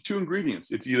two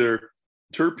ingredients. It's either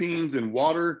terpenes in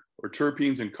water or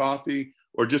terpenes in coffee,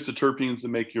 or just the terpenes to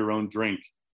make your own drink.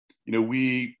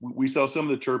 We sell some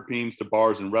of the terpenes to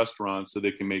bars and restaurants so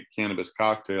they can make cannabis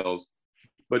cocktails.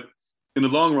 But in the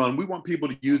long run, we want people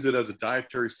to use it as a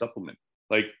dietary supplement.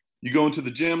 Like, you go into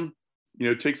the gym,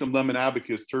 take some lemon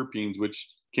abacus terpenes, which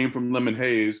came from lemon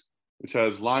haze, which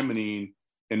has limonene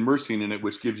and myrcene in it,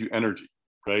 which gives you energy,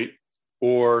 right?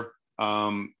 Or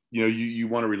you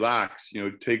want to relax,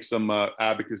 take some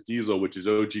Abacus Diesel, which is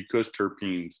OG Kush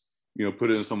terpenes,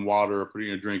 put it in some water or put it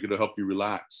in a drink. It'll help you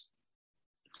relax.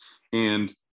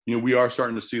 And, we are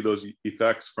starting to see those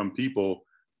effects from people.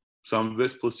 Some of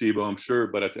it's placebo, I'm sure,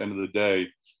 but at the end of the day,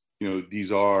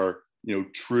 these are,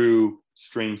 true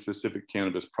strain specific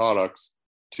cannabis products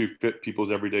to fit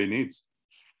people's everyday needs.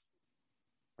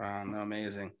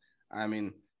 Amazing. I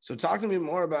mean, so talk to me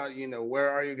more about, where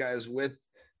are you guys with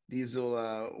diesel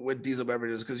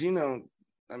beverages? Because,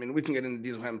 we can get into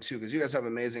diesel hemp too, because you guys have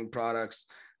amazing products.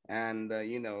 And,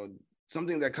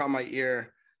 something that caught my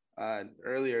ear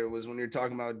earlier was when you're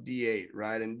talking about D8,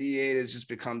 right? And D8 has just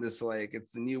become this, like,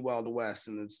 it's the new Wild West,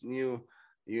 and it's new,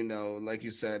 like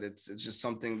you said, it's just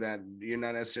something that you're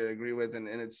not necessarily agree with. And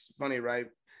it's funny, right?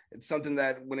 It's something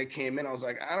that when it came in, I was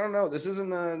like, I don't know, this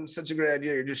isn't such a great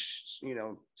idea. You're just,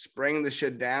 spraying the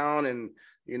shit down, and,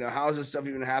 how is this stuff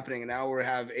even happening? And now we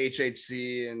have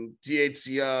HHC and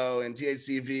THCO and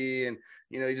THCV, and,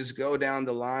 you just go down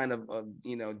the line of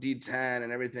D10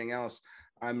 and everything else.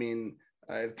 I mean,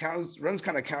 it runs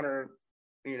kind of counter,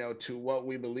 to what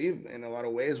we believe in a lot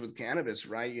of ways with cannabis,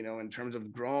 right? In terms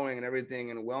of growing and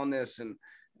everything and wellness,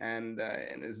 and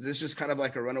is this just kind of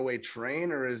like a runaway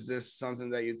train, or is this something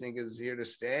that you think is here to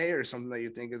stay, or something that you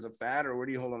think is a fad, or where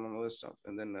do you hold on all this stuff?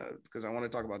 And then because I want to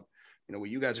talk about what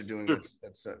you guys are doing, sure,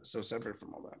 that's so separate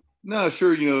from all that. No,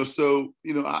 sure. So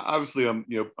obviously I'm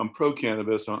pro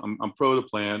cannabis. I'm pro the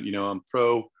plant. I'm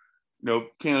pro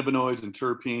cannabinoids and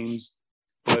terpenes.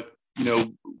 But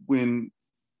when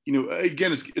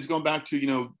again, it's going back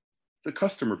to the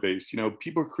customer base.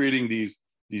 People are creating these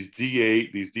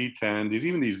D8, these D10,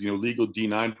 these legal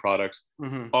D9 products,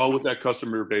 all with that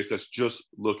customer base that's just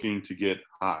looking to get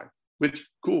high. Which,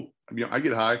 cool. I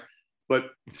get high, But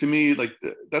to me, like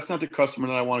that's not the customer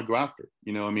that I want to go after,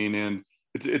 you know. I mean, and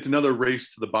it's another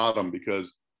race to the bottom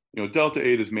because you know Delta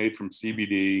 8 is made from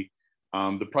CBD.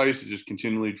 The price is just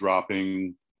continually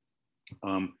dropping.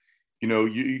 You know,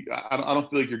 I don't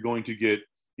feel like you're going to get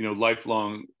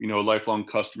lifelong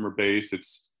customer base.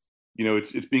 It's you know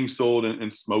it's being sold in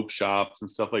smoke shops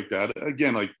and stuff like that.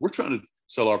 Again, like we're trying to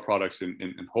sell our products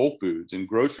in Whole Foods, in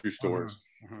grocery stores,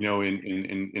 you know, in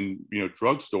you know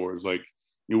drugstores. Like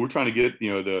you know, we're trying to get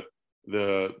you know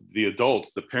the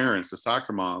adults, the parents, the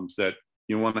soccer moms that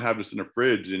you know, want to have this in their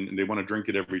fridge and they want to drink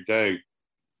it every day.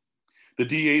 The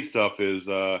D8 stuff is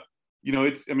you know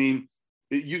it's I mean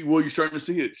you're starting to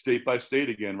see it state by state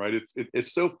again, right?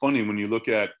 It's so funny when you look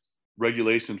at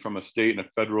regulations from a state and a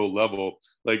federal level.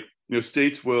 Like you know,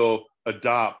 states will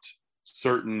adopt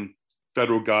certain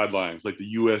federal guidelines, like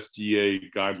the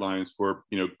USDA guidelines for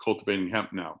you know cultivating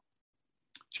hemp now.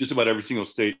 Just about every single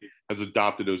state has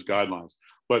adopted those guidelines.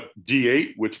 But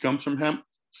D8, which comes from hemp,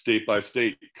 state by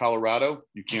state. Colorado,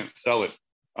 you can't sell it.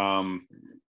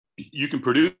 You can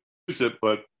produce it,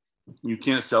 but you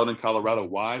can't sell it in Colorado.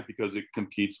 Why? Because it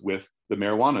competes with the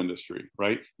marijuana industry,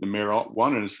 right? The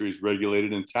marijuana industry is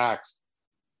regulated and taxed.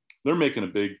 They're making a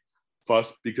big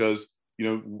fuss because you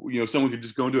know someone could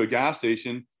just go into a gas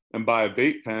station and buy a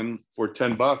vape pen for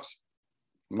 $10.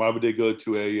 Why would they go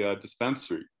to a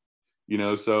dispensary? You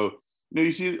know, so you know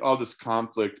you see all this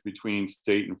conflict between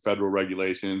state and federal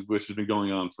regulations, which has been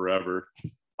going on forever.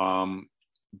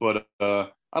 But I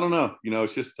don't know. You know,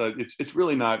 it's just it's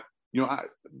really not. You know,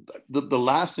 the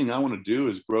last thing I want to do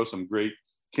is grow some great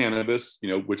cannabis, you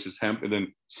know, which is hemp, and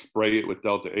then spray it with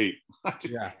Delta 8.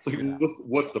 Yeah. It's like,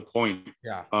 what's the point?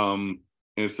 Yeah.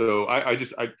 And so I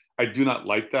do not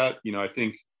like that. You know, I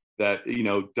think that, you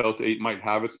know, Delta 8 might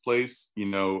have its place,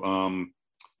 in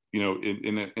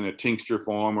a tincture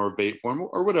form or a vape form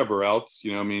or whatever else,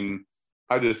 you know. I mean,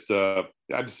 I just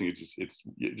think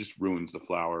it just ruins the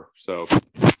flower. So,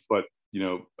 but you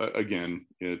know, again,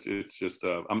 it's just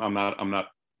I'm not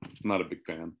a big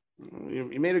fan.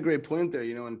 You made a great point there,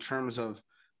 you know, in terms of,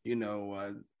 you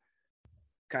know,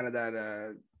 kind of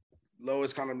that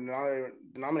lowest common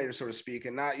denominator, so to speak,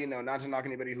 and not, you know, not to knock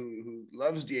anybody who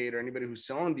loves D8 or anybody who's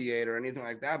selling D8 or anything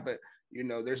like that, but you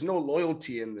know, there's no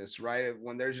loyalty in this, right?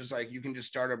 When there's just like, you can just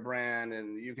start a brand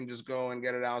and you can just go and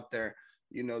get it out there,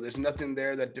 you know, there's nothing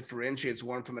there that differentiates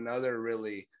one from another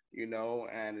really, you know,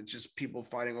 and it's just people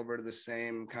fighting over the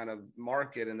same kind of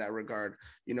market in that regard,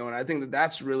 you know. And I think that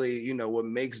that's really, you know, what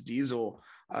makes Diesel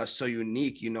so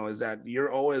unique, you know, is that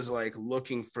you're always like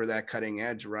looking for that cutting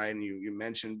edge, right? And you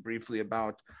mentioned briefly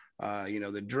about, you know,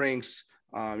 the drinks,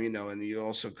 you know, and you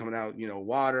also coming out, you know,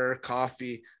 water,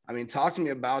 coffee. I mean, talk to me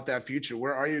about that future.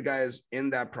 Where are you guys in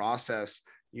that process?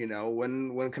 You know,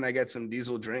 when can I get some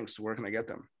Diesel drinks? Where can I get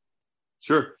them?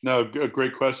 Sure. No, a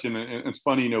great question. And it's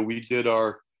funny, you know, we did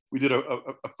a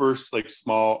first like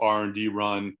small R&D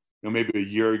run, you know, maybe a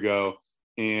year ago.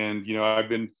 And, you know, I've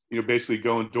been, you know, basically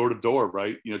going door to door,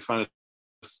 right? You know, trying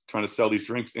to sell these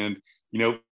drinks. And, you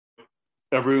know,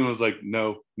 everyone was like,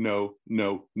 no. And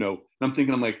I'm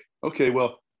thinking, I'm like, okay,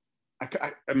 well,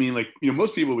 I mean, like, you know,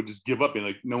 most people would just give up and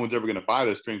like, no one's ever going to buy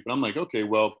this drink. But I'm like, okay,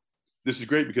 well, this is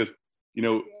great because, you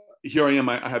know, here I am,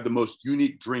 I have the most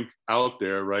unique drink out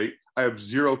there, right? I have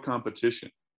zero competition,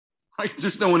 right?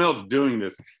 There's no one else doing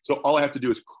this. So all I have to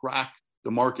do is crack the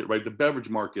market, right? The beverage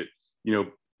market, you know,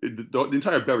 the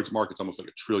entire beverage market's almost like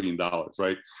 $1 trillion,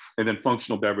 right? And then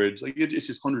functional beverage, like it's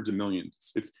just hundreds of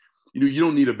millions. It's, you know, you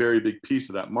don't need a very big piece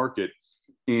of that market.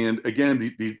 And again,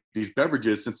 these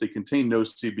beverages, since they contain no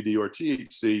CBD or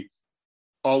THC,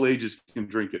 all ages can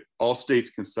drink it. All states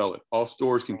can sell it. All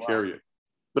stores can carry it.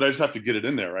 But I just have to get it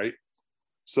in there, right?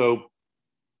 So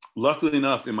luckily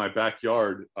enough, in my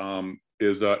backyard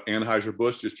is an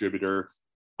Anheuser-Busch distributor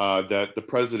that the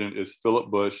president is Philip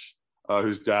Busch,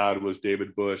 whose dad was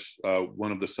David Busch,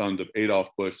 one of the sons of Adolf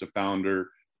Busch, the founder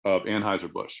of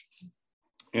Anheuser-Busch.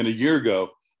 And a year ago,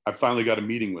 I finally got a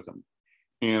meeting with him.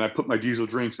 And I put my Diesel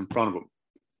drinks in front of him.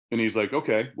 And he's like,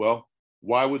 okay, well,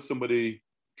 why would somebody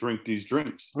drink these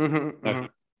drinks? And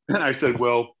I said,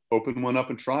 well, open one up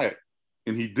and try it.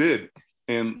 And he did.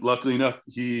 And luckily enough,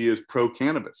 he is pro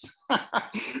cannabis.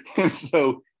 And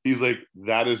so he's like,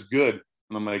 that is good.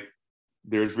 And I'm like,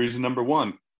 there's reason number one.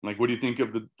 I'm like, what do you think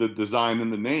of the design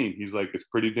and the name? He's like, it's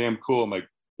pretty damn cool. I'm like,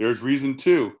 there's reason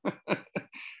two.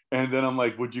 And then I'm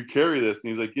like, would you carry this? And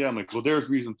he's like, yeah. I'm like, well, there's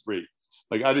reason three.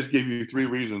 Like, I just gave you 3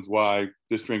 reasons why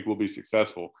this drink will be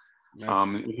successful.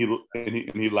 And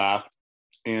he laughed.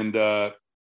 And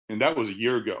that was a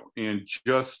year ago. And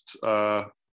just, I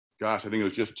think it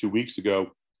was just 2 weeks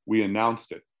ago, we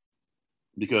announced it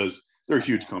because they're a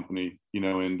huge company, you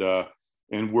know, and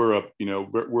and we're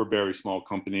a very small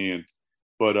company,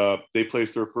 but they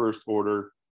placed their first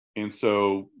order. And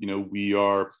so, we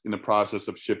are in the process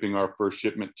of shipping our first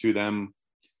shipment to them.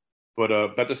 But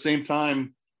at the same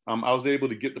time, I was able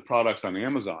to get the products on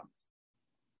Amazon,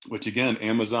 which again,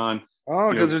 Amazon.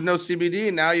 Oh, because there's no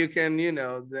CBD. Now you can,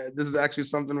 this is actually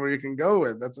something where you can go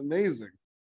with. That's amazing.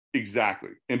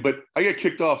 Exactly. But I get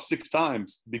kicked off 6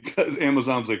 times because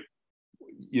Amazon's like,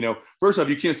 first off,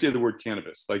 you can't say the word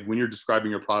cannabis. Like when you're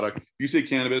describing your product, if you say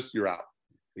cannabis, you're out.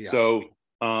 Yeah. So,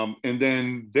 and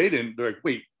then they're like,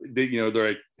 wait, they're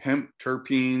like hemp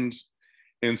terpenes.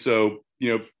 And so,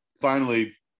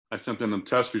 finally I sent them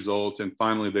test results, and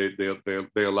finally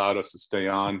they allowed us to stay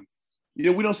on.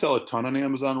 We don't sell a ton on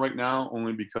Amazon right now,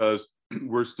 only because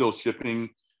we're still shipping.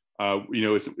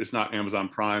 It's not Amazon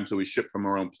Prime, so we ship from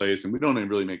our own place, and we don't even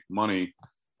really make money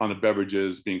on the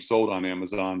beverages being sold on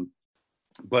Amazon.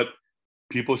 But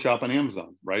people shop on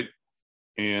Amazon, right?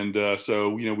 And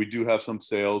so we do have some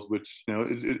sales, which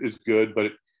is good,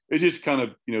 but it just kind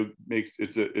of makes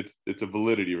it's a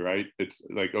validity, right? It's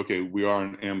like, okay, we are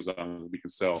on Amazon, we can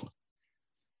sell.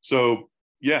 So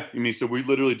yeah, so we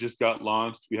literally just got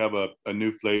launched. We have a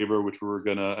new flavor which we're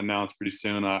gonna announce pretty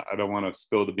soon. I don't want to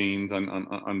spill the beans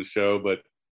on the show, but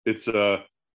it's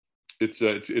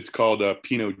called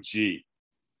Pinot G,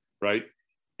 right?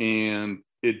 And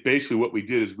it basically, what we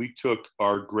did is we took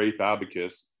our grape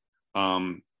abacus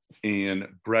and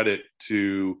bred it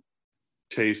to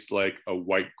taste like a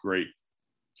white grape.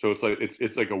 So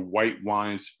it's like a white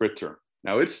wine spritzer.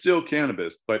 Now it's still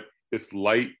cannabis, but it's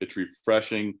light, it's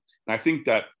refreshing. And I think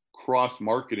that cross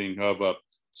marketing of a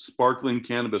sparkling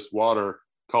cannabis water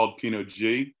called Pinot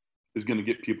G is going to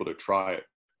get people to try it.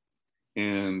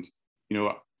 And,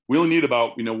 we only need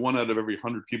about, 1 out of every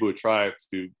 100 people who try it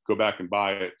to go back and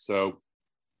buy it. So,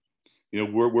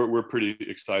 we're pretty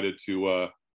excited to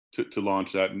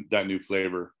launch that new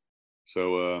flavor.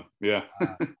 So, yeah.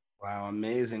 Wow.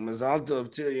 Amazing. Mazal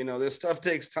Tov too. This stuff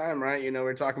takes time, right?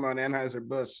 We're talking about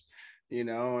Anheuser-Busch,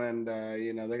 and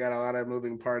they got a lot of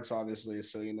moving parts, obviously.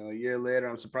 So, a year later,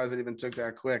 I'm surprised it even took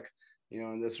that quick,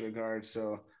 in this regard.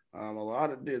 So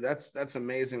that's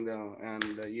amazing though.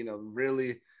 And,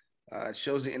 really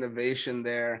shows the innovation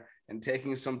there, and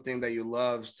taking something that you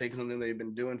love, taking something that you've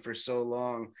been doing for so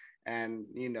long. And,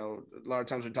 a lot of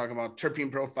times we talk about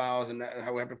terpene profiles and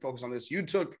how we have to focus on this. You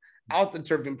took out the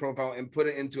terpene profile and put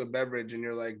it into a beverage, and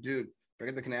you're like, dude,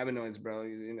 forget the cannabinoids, bro.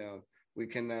 We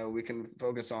can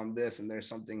focus on this, and there's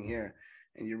something here.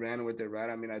 And you ran with it, right?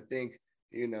 I mean, I think,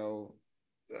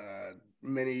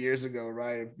 many years ago,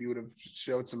 right, if you would have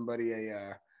showed somebody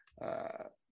a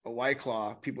White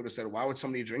Claw, people would have said, why would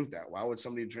somebody drink that? Why would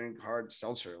somebody drink hard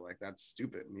seltzer? Like, that's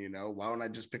stupid. Why don't I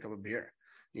just pick up a beer?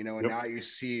 And yep. Now you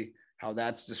see how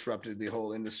that's disrupted the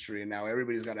whole industry, and now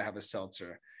everybody's got to have a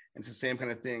seltzer. It's the same kind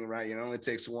of thing, right? It only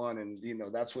takes one, and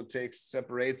that's what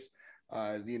separates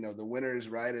the winners,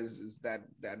 right? Is that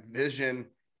vision,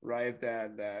 right?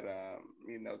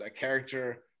 That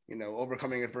character,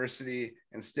 overcoming adversity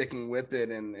and sticking with it,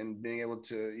 and being able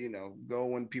to go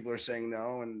when people are saying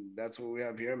no. And that's what we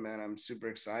have here, man. I'm super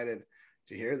excited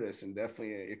to hear this, and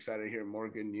definitely excited to hear more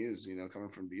good news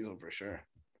coming from Diesel for sure.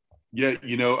 Yeah,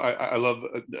 I love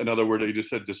another word that you just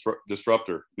said,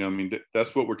 disruptor.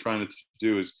 That's what we're trying to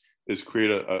do is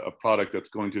create a product that's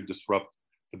going to disrupt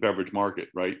the beverage market,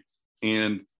 right?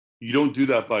 And you don't do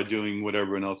that by doing what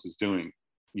everyone else is doing.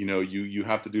 You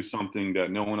have to do something that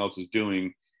no one else is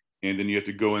doing, and then you have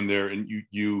to go in there and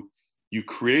you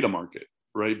create a market,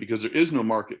 right? Because there is no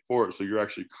market for it, so you're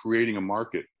actually creating a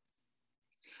market.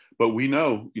 But we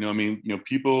know,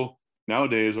 people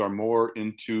nowadays are more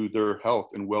into their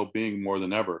health and well-being more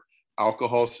than ever.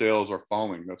 Alcohol sales are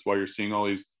falling. That's why you're seeing all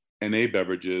these NA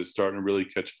beverages starting to really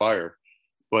catch fire.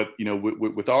 But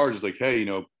with ours, it's like, hey,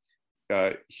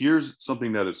 here's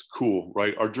something that is cool,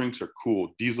 right? Our drinks are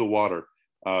cool. Diesel water,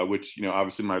 which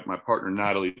obviously my partner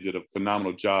Natalie did a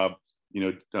phenomenal job,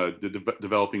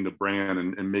 developing the brand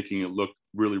and making it look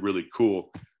really, really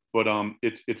cool. But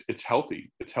it's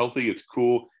healthy. It's healthy. It's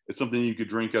cool. It's something you could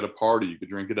drink at a party. You could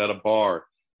drink it at a bar.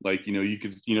 Like, you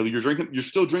could, you're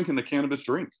still drinking the cannabis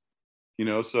drink,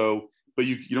 so, but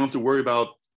you don't have to worry about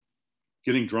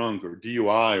getting drunk or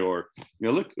DUI or,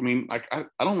 look, I mean, I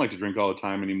don't like to drink all the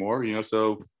time anymore,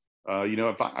 so,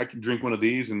 if I can drink one of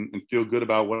these and feel good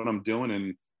about what I'm doing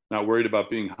and not worried about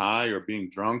being high or being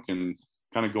drunk and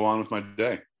kind of go on with my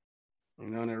day.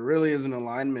 And it really is an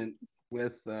alignment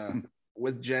with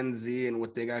Gen Z and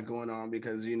what they got going on,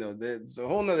 because it's a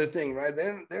whole nother thing, right?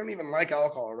 They don't even like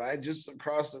alcohol, right? Just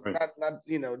across the, right. not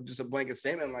just a blanket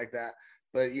statement like that,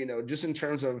 but just in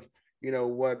terms of you know,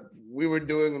 what we were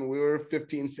doing when we were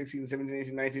 15, 16, 17,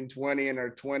 18, 19, 20 in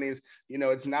our 20s. You know,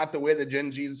 it's not the way the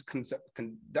Gen Z's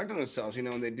conducting themselves, you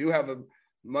know, and they do have a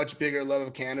much bigger love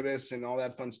of cannabis and all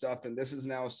that fun stuff. And this is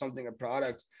now something, a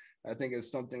product, I think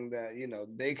is something that, you know,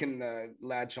 they can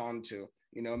latch on to.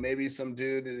 You know, maybe some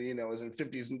dude, you know, is in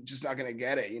 50s just not going to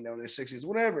get it, you know, in their 60s,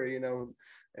 whatever, you know,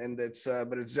 and it's,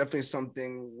 but it's definitely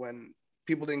something when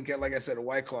people didn't get, like I said, a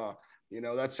White Claw, you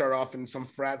know, that started off in some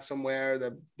frat somewhere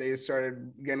that they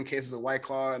started getting cases of White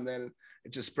Claw, and then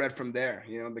it just spread from there,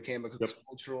 you know, and became a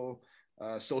cultural,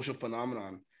 social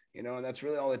phenomenon, you know, and that's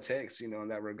really all it takes, you know, in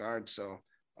that regard. So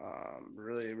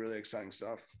really, really exciting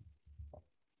stuff.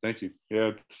 Thank you.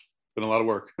 Yeah, it's been a lot of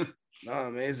work. No,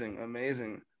 amazing,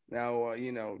 amazing. Now,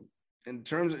 you know, in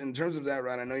terms of that,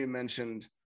 right? I know you mentioned,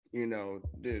 you know,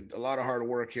 dude, a lot of hard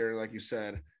work here, like you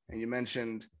said, and you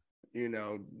mentioned, you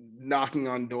know, knocking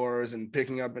on doors and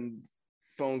picking up and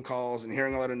phone calls and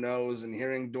hearing a lot of no's and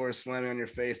hearing doors slamming on your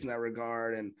face in that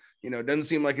regard. And, you know, it doesn't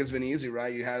seem like it's been easy,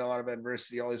 right? You had a lot of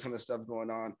adversity, all these kind of stuff going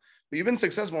on, but you've been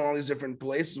successful in all these different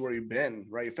places where you've been,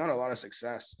 right? You found a lot of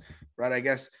success, right? I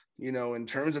guess, you know, in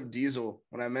terms of Diesel,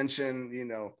 when I mentioned, you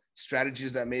know,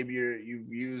 strategies that maybe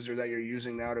you've used or that you're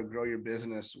using now to grow your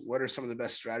business, what are some of the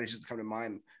best strategies that come to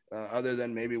mind, other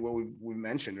than maybe what we've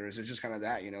mentioned? Or is it just kind of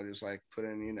that, you know, just like put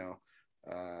in, you know,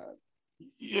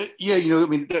 yeah, you know, I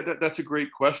mean, that's a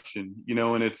great question, you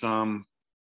know, and it's, you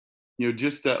know,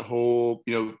 just that whole,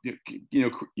 you're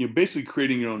basically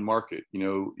creating your own market,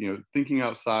 you know, thinking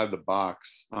outside the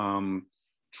box,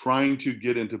 trying to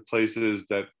get into places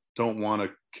that don't want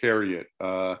to carry it.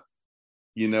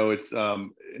 You know, it's,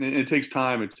 and it takes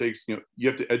time. It takes, you know, you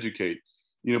have to educate,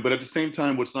 you know, but at the same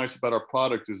time, what's nice about our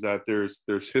product is that there's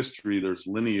history, there's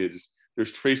lineage,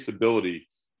 there's traceability.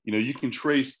 You know, you can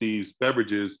trace these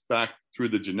beverages back through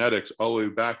the genetics all the way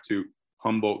back to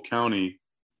Humboldt County,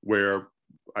 where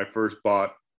I first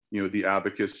bought, you know, the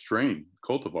Abacus strain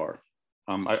cultivar.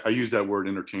 I use that word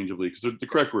interchangeably because the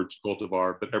correct word's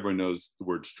cultivar, but everyone knows the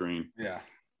word strain. Yeah.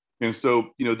 And so,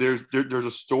 you know, there's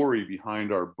a story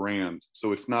behind our brand.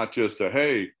 So it's not just a,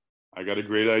 hey, I got a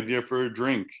great idea for a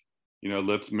drink. You know,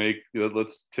 let's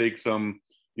take some,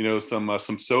 you know,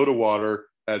 some soda water,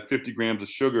 add 50 grams of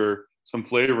sugar, some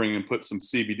flavoring, and put some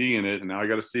CBD in it, and now I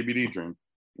got a CBD drink.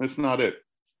 That's not it.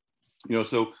 You know,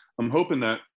 so I'm hoping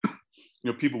that, you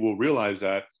know, people will realize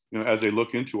that, you know, as they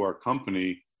look into our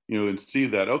company, you know, and see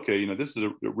that, okay, you know, this is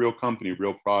a real company,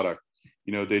 real product.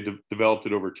 You know, they developed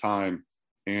it over time.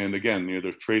 And again, you know,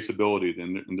 there's traceability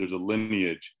and there's a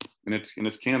lineage, and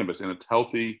it's cannabis, and it's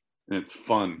healthy, and it's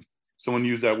fun. Someone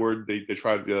used that word. They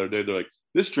tried it the other day. They're like,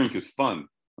 this drink is fun.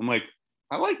 I'm like,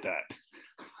 I like that.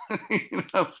 You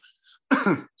know?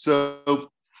 So,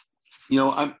 you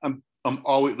know, I'm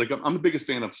always like, I'm the biggest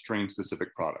fan of strain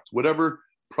specific products. Whatever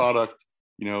product,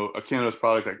 you know, a cannabis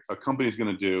product that a company is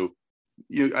going to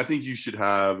do, I think you should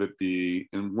have it be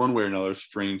in one way or another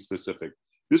strain specific.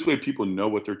 This way people know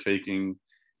what they're taking.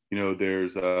 You know,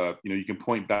 there's you know, you can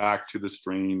point back to the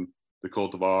strain, the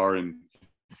cultivar, and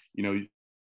you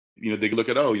know, they can look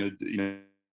at, oh, you know,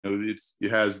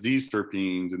 it has these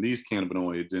terpenes and these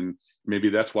cannabinoids, and maybe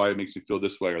that's why it makes me feel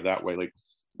this way or that way. Like,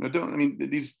 you know,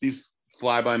 these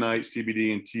fly by night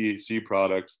CBD and THC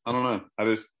products, I don't know. I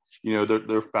just, you know,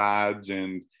 they're fads,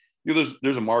 and you know,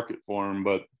 there's a market for them,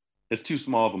 but it's too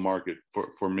small of a market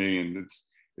for me, and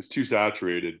it's too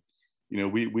saturated. You know,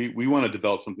 we want to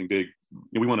develop something big. You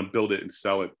know, we want to build it and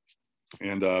sell it,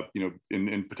 and you know,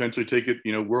 and potentially take it,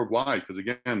 you know, worldwide. Because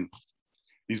again,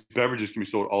 these beverages can be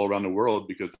sold all around the world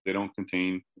because they don't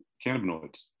contain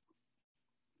cannabinoids.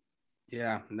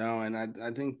 Yeah, no, and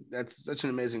I think that's such an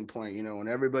amazing point. You know, when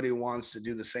everybody wants to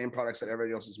do the same products that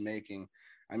everybody else is making,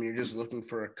 I mean, you're just looking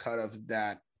for a cut of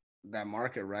that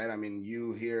market, right? I mean,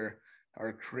 you here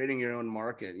are creating your own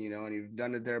market, you know, and you've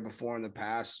done it there before in the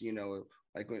past. You know,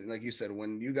 like you said,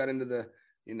 when you got into the,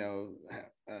 you know,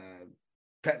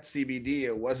 pet CBD,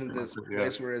 it wasn't this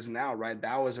place where it is now, right?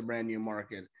 That was a brand new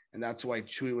market, and that's why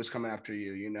Chewy was coming after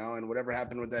you, you know. And whatever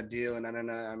happened with that deal, and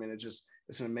I mean,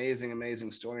 it's an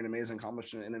amazing story, an amazing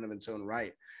accomplishment in and of its own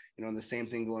right, you know. And the same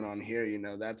thing going on here, you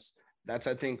know. That's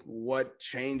I think what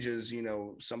changes, you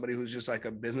know, somebody who's just like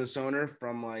a business owner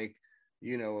from like,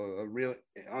 you know, a real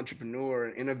entrepreneur,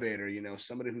 an innovator, you know,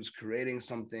 somebody who's creating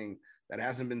something that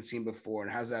hasn't been seen before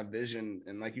and has that vision.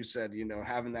 And like you said, you know,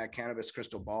 having that cannabis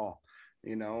crystal ball,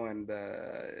 you know, and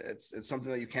it's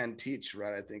something that you can't teach,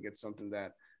 right? I think it's something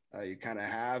that you kind of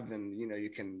have, and, you know, you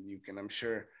can, I'm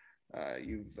sure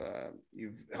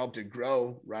you've helped it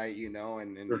grow, right? You know,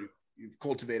 and Sure. you've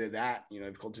cultivated that, you know,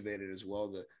 you've cultivated as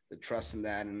well, the trust in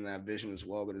that and that vision as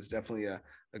well. But it's definitely a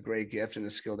great gift and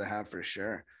a skill to have for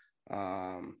sure.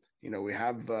 We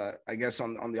have, I guess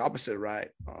on the opposite, right?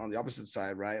 On the opposite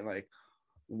side, right? Like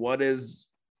what is,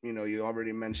 you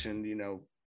already mentioned,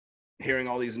 hearing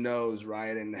all these no's,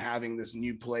 right? And having this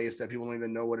new place that people don't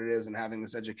even know what it is and having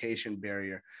this education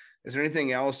barrier. Is there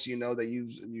anything else, that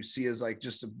you see as like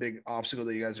just a big obstacle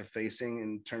that you guys are facing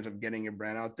in terms of getting your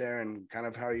brand out there, and kind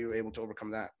of how are you able to overcome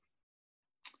that?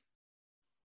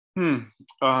 I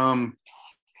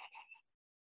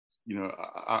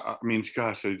mean,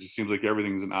 gosh, it just seems like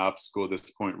everything's an obstacle at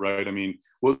this point, right? I mean,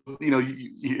 well,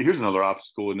 here's another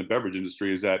obstacle in the beverage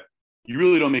industry is that you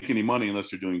really don't make any money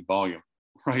unless you're doing volume,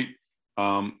 right?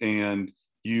 And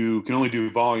you can only do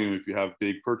volume if you have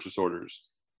big purchase orders,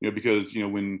 because,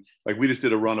 when like we just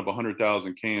did a run of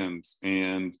 100,000 cans,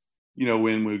 and,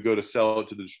 when we go to sell it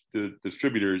to the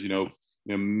distributors,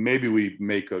 maybe we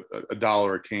make a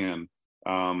dollar a can.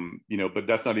 But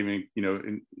that's not even,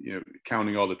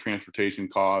 counting all the transportation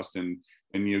costs and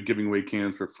giving away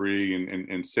cans for free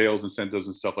and sales incentives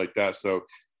and stuff like that. So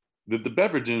the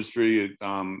beverage industry,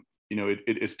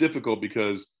 it's difficult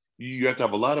because you have to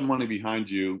have a lot of money behind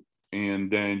you,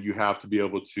 and then you have to be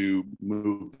able to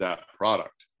move that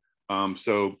product.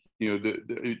 So,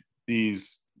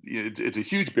 it's a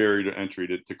huge barrier to entry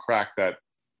to crack that,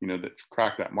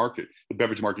 crack that market, the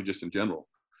beverage market just in general.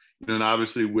 And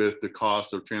obviously with the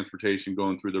cost of transportation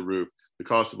going through the roof, the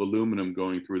cost of aluminum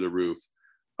going through the roof,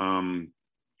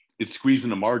 it's squeezing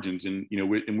the margins. And,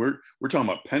 we're talking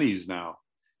about pennies now.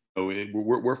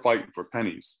 We're fighting for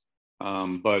pennies.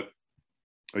 But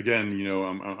again,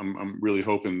 I'm really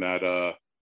hoping that,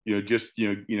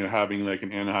 having like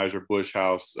an Anheuser-Busch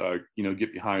house,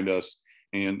 get behind us,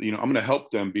 and, I'm going to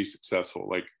help them be successful.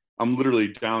 Like I'm literally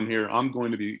down here, I'm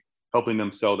going to be helping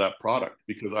them sell that product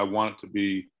because I want it to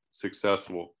be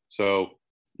successful. So,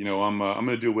 I'm going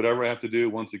to do whatever I have to do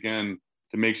once again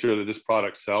to make sure that this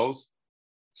product sells.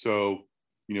 So,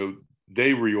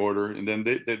 they reorder, and then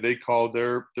they call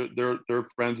their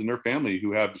friends and their family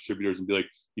who have distributors and be like,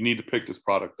 you need to pick this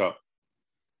product up.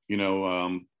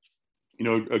 One of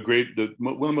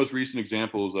the most recent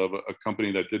examples of a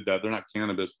company that did that, they're not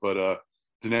cannabis, but it's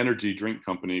an energy drink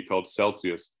company called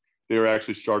Celsius. They were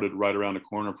actually started right around the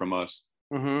corner from us.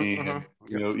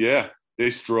 They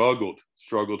struggled.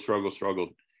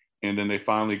 And then they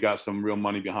finally got some real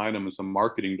money behind them and some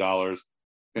marketing dollars.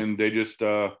 And they just,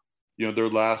 their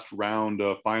last round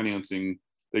of financing,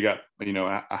 they got, a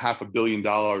 $500 million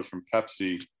from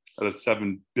Pepsi at a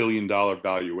 $7 billion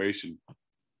valuation.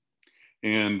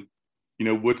 And,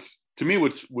 which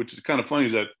is kind of funny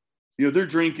is that, their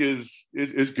drink is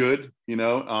good,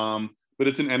 but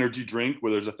it's an energy drink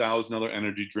where there's 1,000 other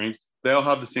energy drinks. They all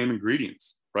have the same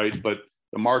ingredients, right? But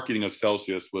the marketing of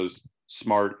Celsius was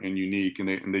smart and unique, and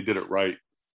they did it right.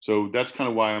 So that's kind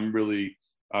of why I'm really,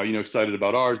 excited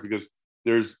about ours, because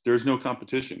there's no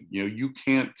competition. You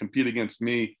can't compete against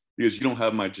me because you don't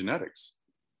have my genetics.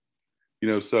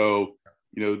 So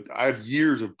I have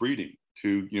years of breeding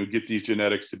to get these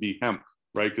genetics to be hemp,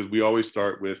 right? Because we always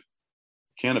start with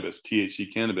cannabis,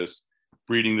 THC cannabis,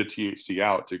 breeding the THC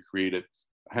out to create a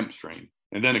hemp strain,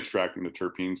 and then extracting the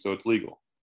terpenes so it's legal.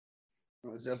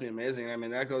 Well, it's definitely amazing. I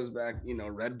mean, that goes back,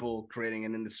 Red Bull creating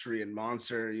an industry, and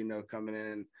Monster, coming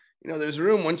in. There's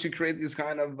room once you create these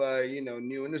kind of,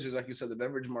 new industries, like you said, the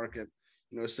beverage market,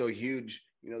 is so huge.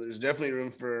 There's definitely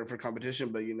room for competition,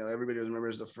 but, everybody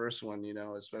remembers the first one,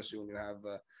 especially when you have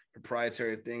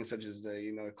proprietary things such as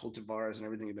the, cultivars and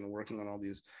everything you've been working on all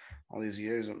these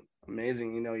years.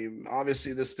 Amazing. You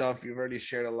obviously this stuff you've already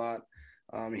shared a lot.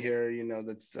 Here,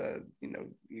 that's,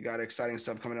 you got exciting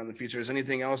stuff coming down in the future. Is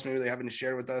anything else maybe they haven't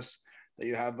shared with us that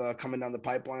you have coming down the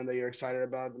pipeline that you're excited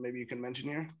about that maybe you can mention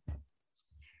here?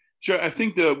 Sure. I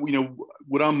think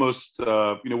what I'm most,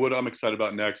 what I'm excited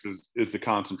about next is the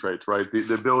concentrates, right?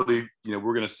 The ability, we're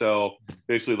going to sell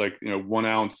basically like, 1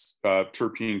 ounce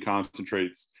terpene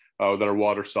concentrates that are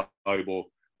water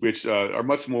soluble, which are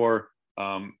much more,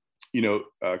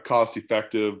 cost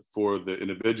effective for the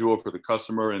individual, for the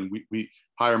customer, and we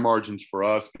higher margins for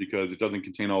us because it doesn't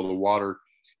contain all the water,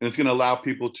 and it's going to allow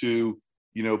people to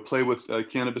play with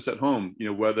cannabis at home,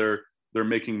 whether they're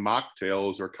making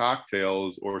mocktails or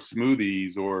cocktails or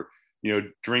smoothies or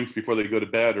drinks before they go to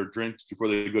bed or drinks before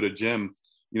they go to gym.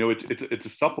 It's a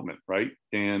supplement, right?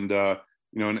 And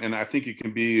and I think it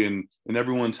can be in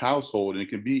everyone's household, and it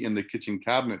can be in the kitchen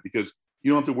cabinet, because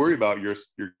you don't have to worry about your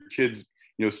kids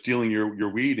stealing your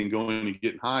weed and going and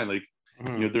getting high. Like,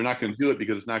 they're not going to do it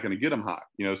because it's not going to get them high.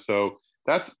 So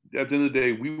that's, at the end of the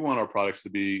day, we want our products to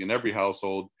be in every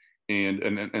household and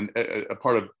a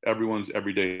part of everyone's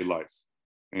everyday life.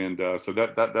 And so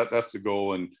that's the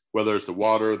goal. And whether it's the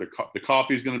water, the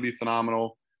coffee is going to be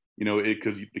phenomenal.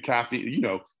 because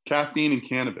the caffeine and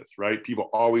cannabis, right? People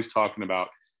always talking about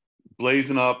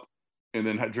blazing up and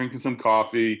then drinking some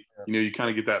coffee. You kind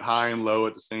of get that high and low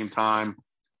at the same time.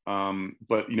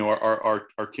 But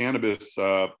our cannabis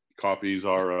coffees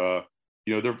are,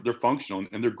 they're functional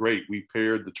and they're great. We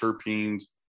paired the terpenes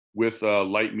with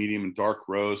light, medium, and dark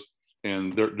roast,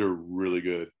 and they're really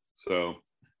good. So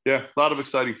yeah, a lot of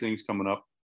exciting things coming up.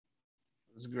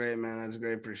 That's great, man. That's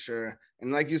great for sure.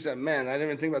 And like you said, man, I didn't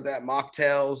even think about that.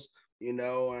 Mocktails, and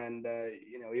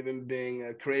even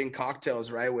being creating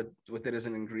cocktails, right, with it as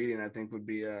an ingredient, I think would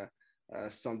be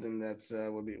something that's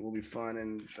will be fun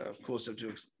and cool stuff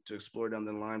to explore down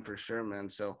the line for sure, man.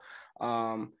 So,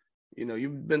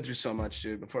 you've been through so much,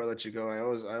 dude. Before I let you go, I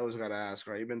always got to ask,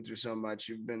 right? You've been through so much.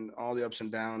 You've been all the ups and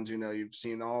downs. You've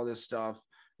seen all this stuff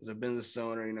as a business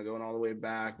owner. Going all the way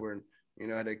back where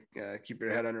had to keep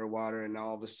your head under water, and now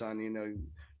all of a sudden,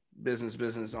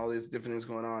 business, all these different things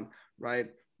going on, right?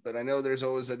 But I know there's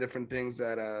always different things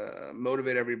that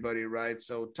motivate everybody, right?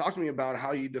 So talk to me about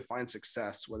how you define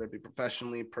success, whether it be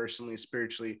professionally, personally,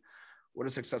 spiritually. What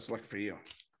is success like for you?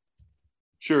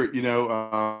 Sure.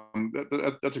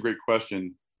 That's a great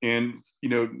question. And,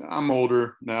 I'm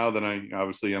older now than I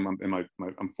obviously am.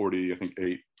 I'm 40, I think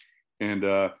 8.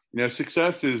 And,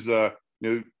 success is,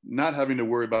 not having to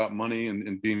worry about money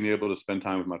and being able to spend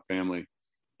time with my family.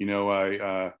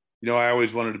 I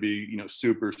always wanted to be,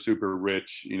 super, super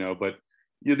rich, but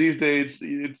these days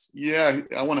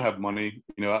I want to have money.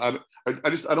 I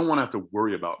don't want to have to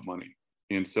worry about money.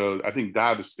 And so I think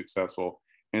that is successful.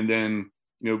 And then,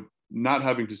 not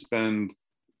having to spend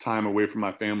time away from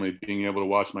my family, being able to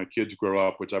watch my kids grow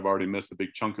up, which I've already missed a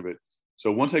big chunk of it.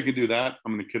 So once I can do that,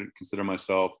 I'm going to consider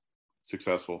myself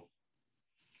successful.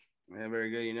 Yeah, very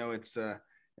good. It's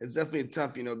definitely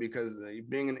tough, because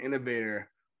being an innovator,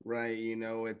 right?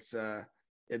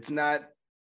 It's not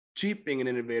cheap being an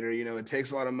innovator. It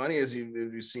takes a lot of money, as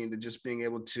you've seen, to just being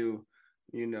able to,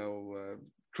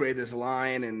 create this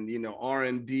line and,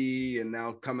 R&D, and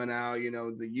now coming out,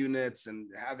 the units, and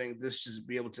having this just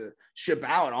be able to ship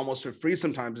out almost for free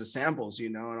sometimes as samples,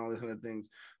 and all these kind of things.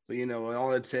 But,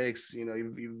 all it takes,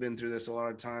 you've been through this a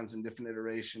lot of times in different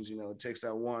iterations, it takes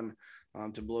that one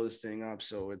to blow this thing up.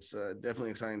 So it's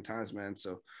definitely exciting times, man.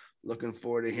 So looking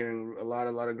forward to hearing a lot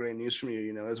of great news from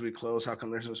you, as we close. How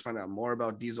can listeners find out more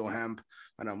about Diesel Hemp,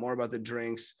 find out more about the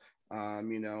drinks,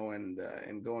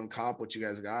 and go and cop what you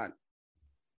guys got?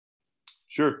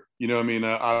 Sure.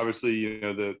 Obviously,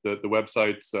 the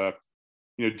websites,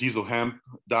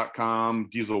 dieselhemp.com,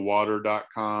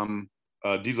 dieselwater.com,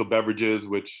 Diesel Beverages,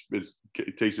 which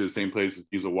takes you to the same place as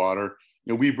Diesel Water.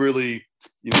 We've really,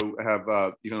 have,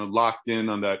 locked in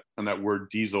on that word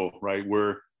diesel, right?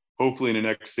 We're hopefully in the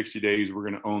next 60 days, we're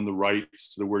going to own the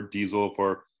rights to the word diesel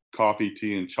for coffee,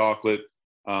 tea, and chocolate.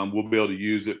 We'll be able to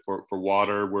use it for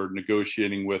water. We're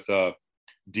negotiating with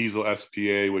Diesel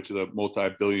SPA, which is a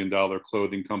multi-billion-dollar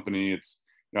clothing company. It's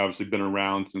obviously been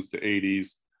around since the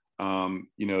 80s.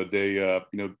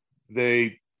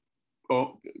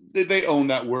 They own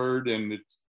that word, and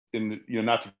it's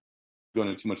not to go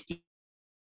into too much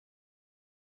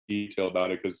detail about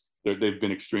it, because they've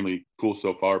been extremely cool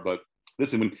so far. But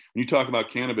listen, when you talk about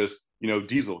cannabis,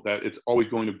 diesel, that it's always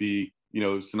going to be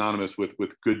synonymous with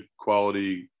good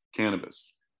quality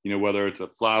cannabis. Whether it's a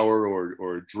flower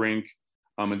or a drink.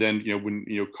 And then, when,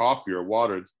 coffee or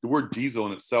water, the word diesel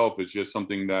in itself is just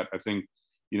something that I think,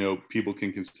 people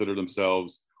can consider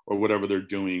themselves, or whatever they're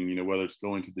doing, whether it's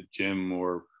going to the gym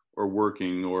or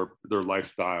working or their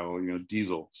lifestyle,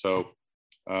 diesel. So,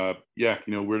 that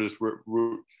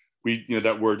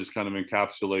word just kind of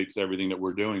encapsulates everything that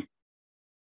we're doing.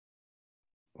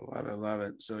 Love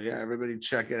it. So yeah, everybody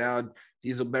check it out.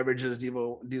 Diesel Beverages,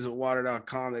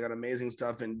 dieselwater.com. They got amazing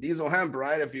stuff. And Diesel Hemp,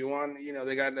 right? If you want,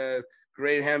 they got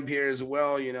great hemp here as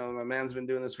well. My man's been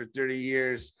doing this for 30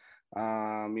 years.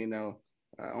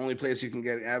 Only place you can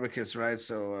get advocates, right?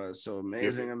 So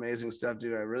amazing stuff,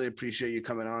 dude. I really appreciate you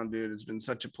coming on, dude. It's been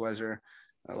such a pleasure.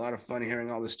 A lot of fun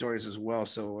hearing all the stories as well.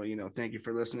 So, thank you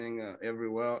for listening,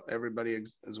 everybody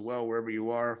as well, wherever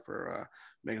you are, for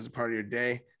making us a part of your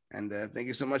day. And thank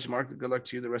you so much, Mark. Good luck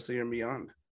to you the rest of the year and beyond.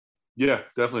 Yeah,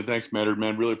 definitely. Thanks, Matter,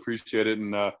 man. Really appreciate it.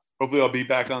 And hopefully I'll be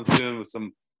back on soon with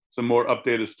some more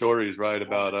updated stories, right?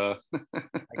 About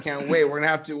I can't wait. We're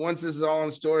gonna have to, once this is all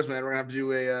in stores, man, we're gonna have to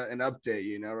do an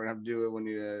update. We're gonna have to do it when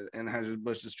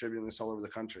Anheuser-Busch distributing this all over the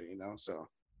country. So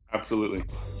absolutely.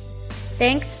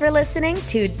 Thanks for listening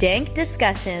to Dank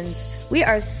Discussions. We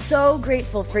are so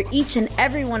grateful for each and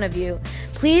every one of you.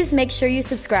 Please make sure you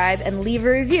subscribe and leave a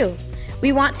review.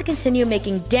 We want to continue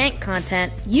making dank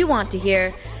content you want to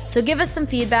hear, so give us some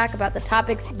feedback about the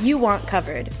topics you want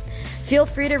covered. Feel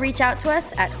free to reach out to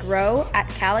us at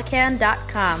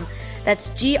grow@calacan.com. That's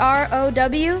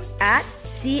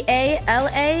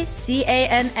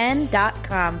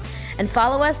GROW@CALACANN.com. And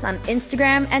follow us on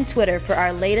Instagram and Twitter for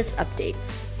our latest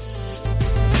updates.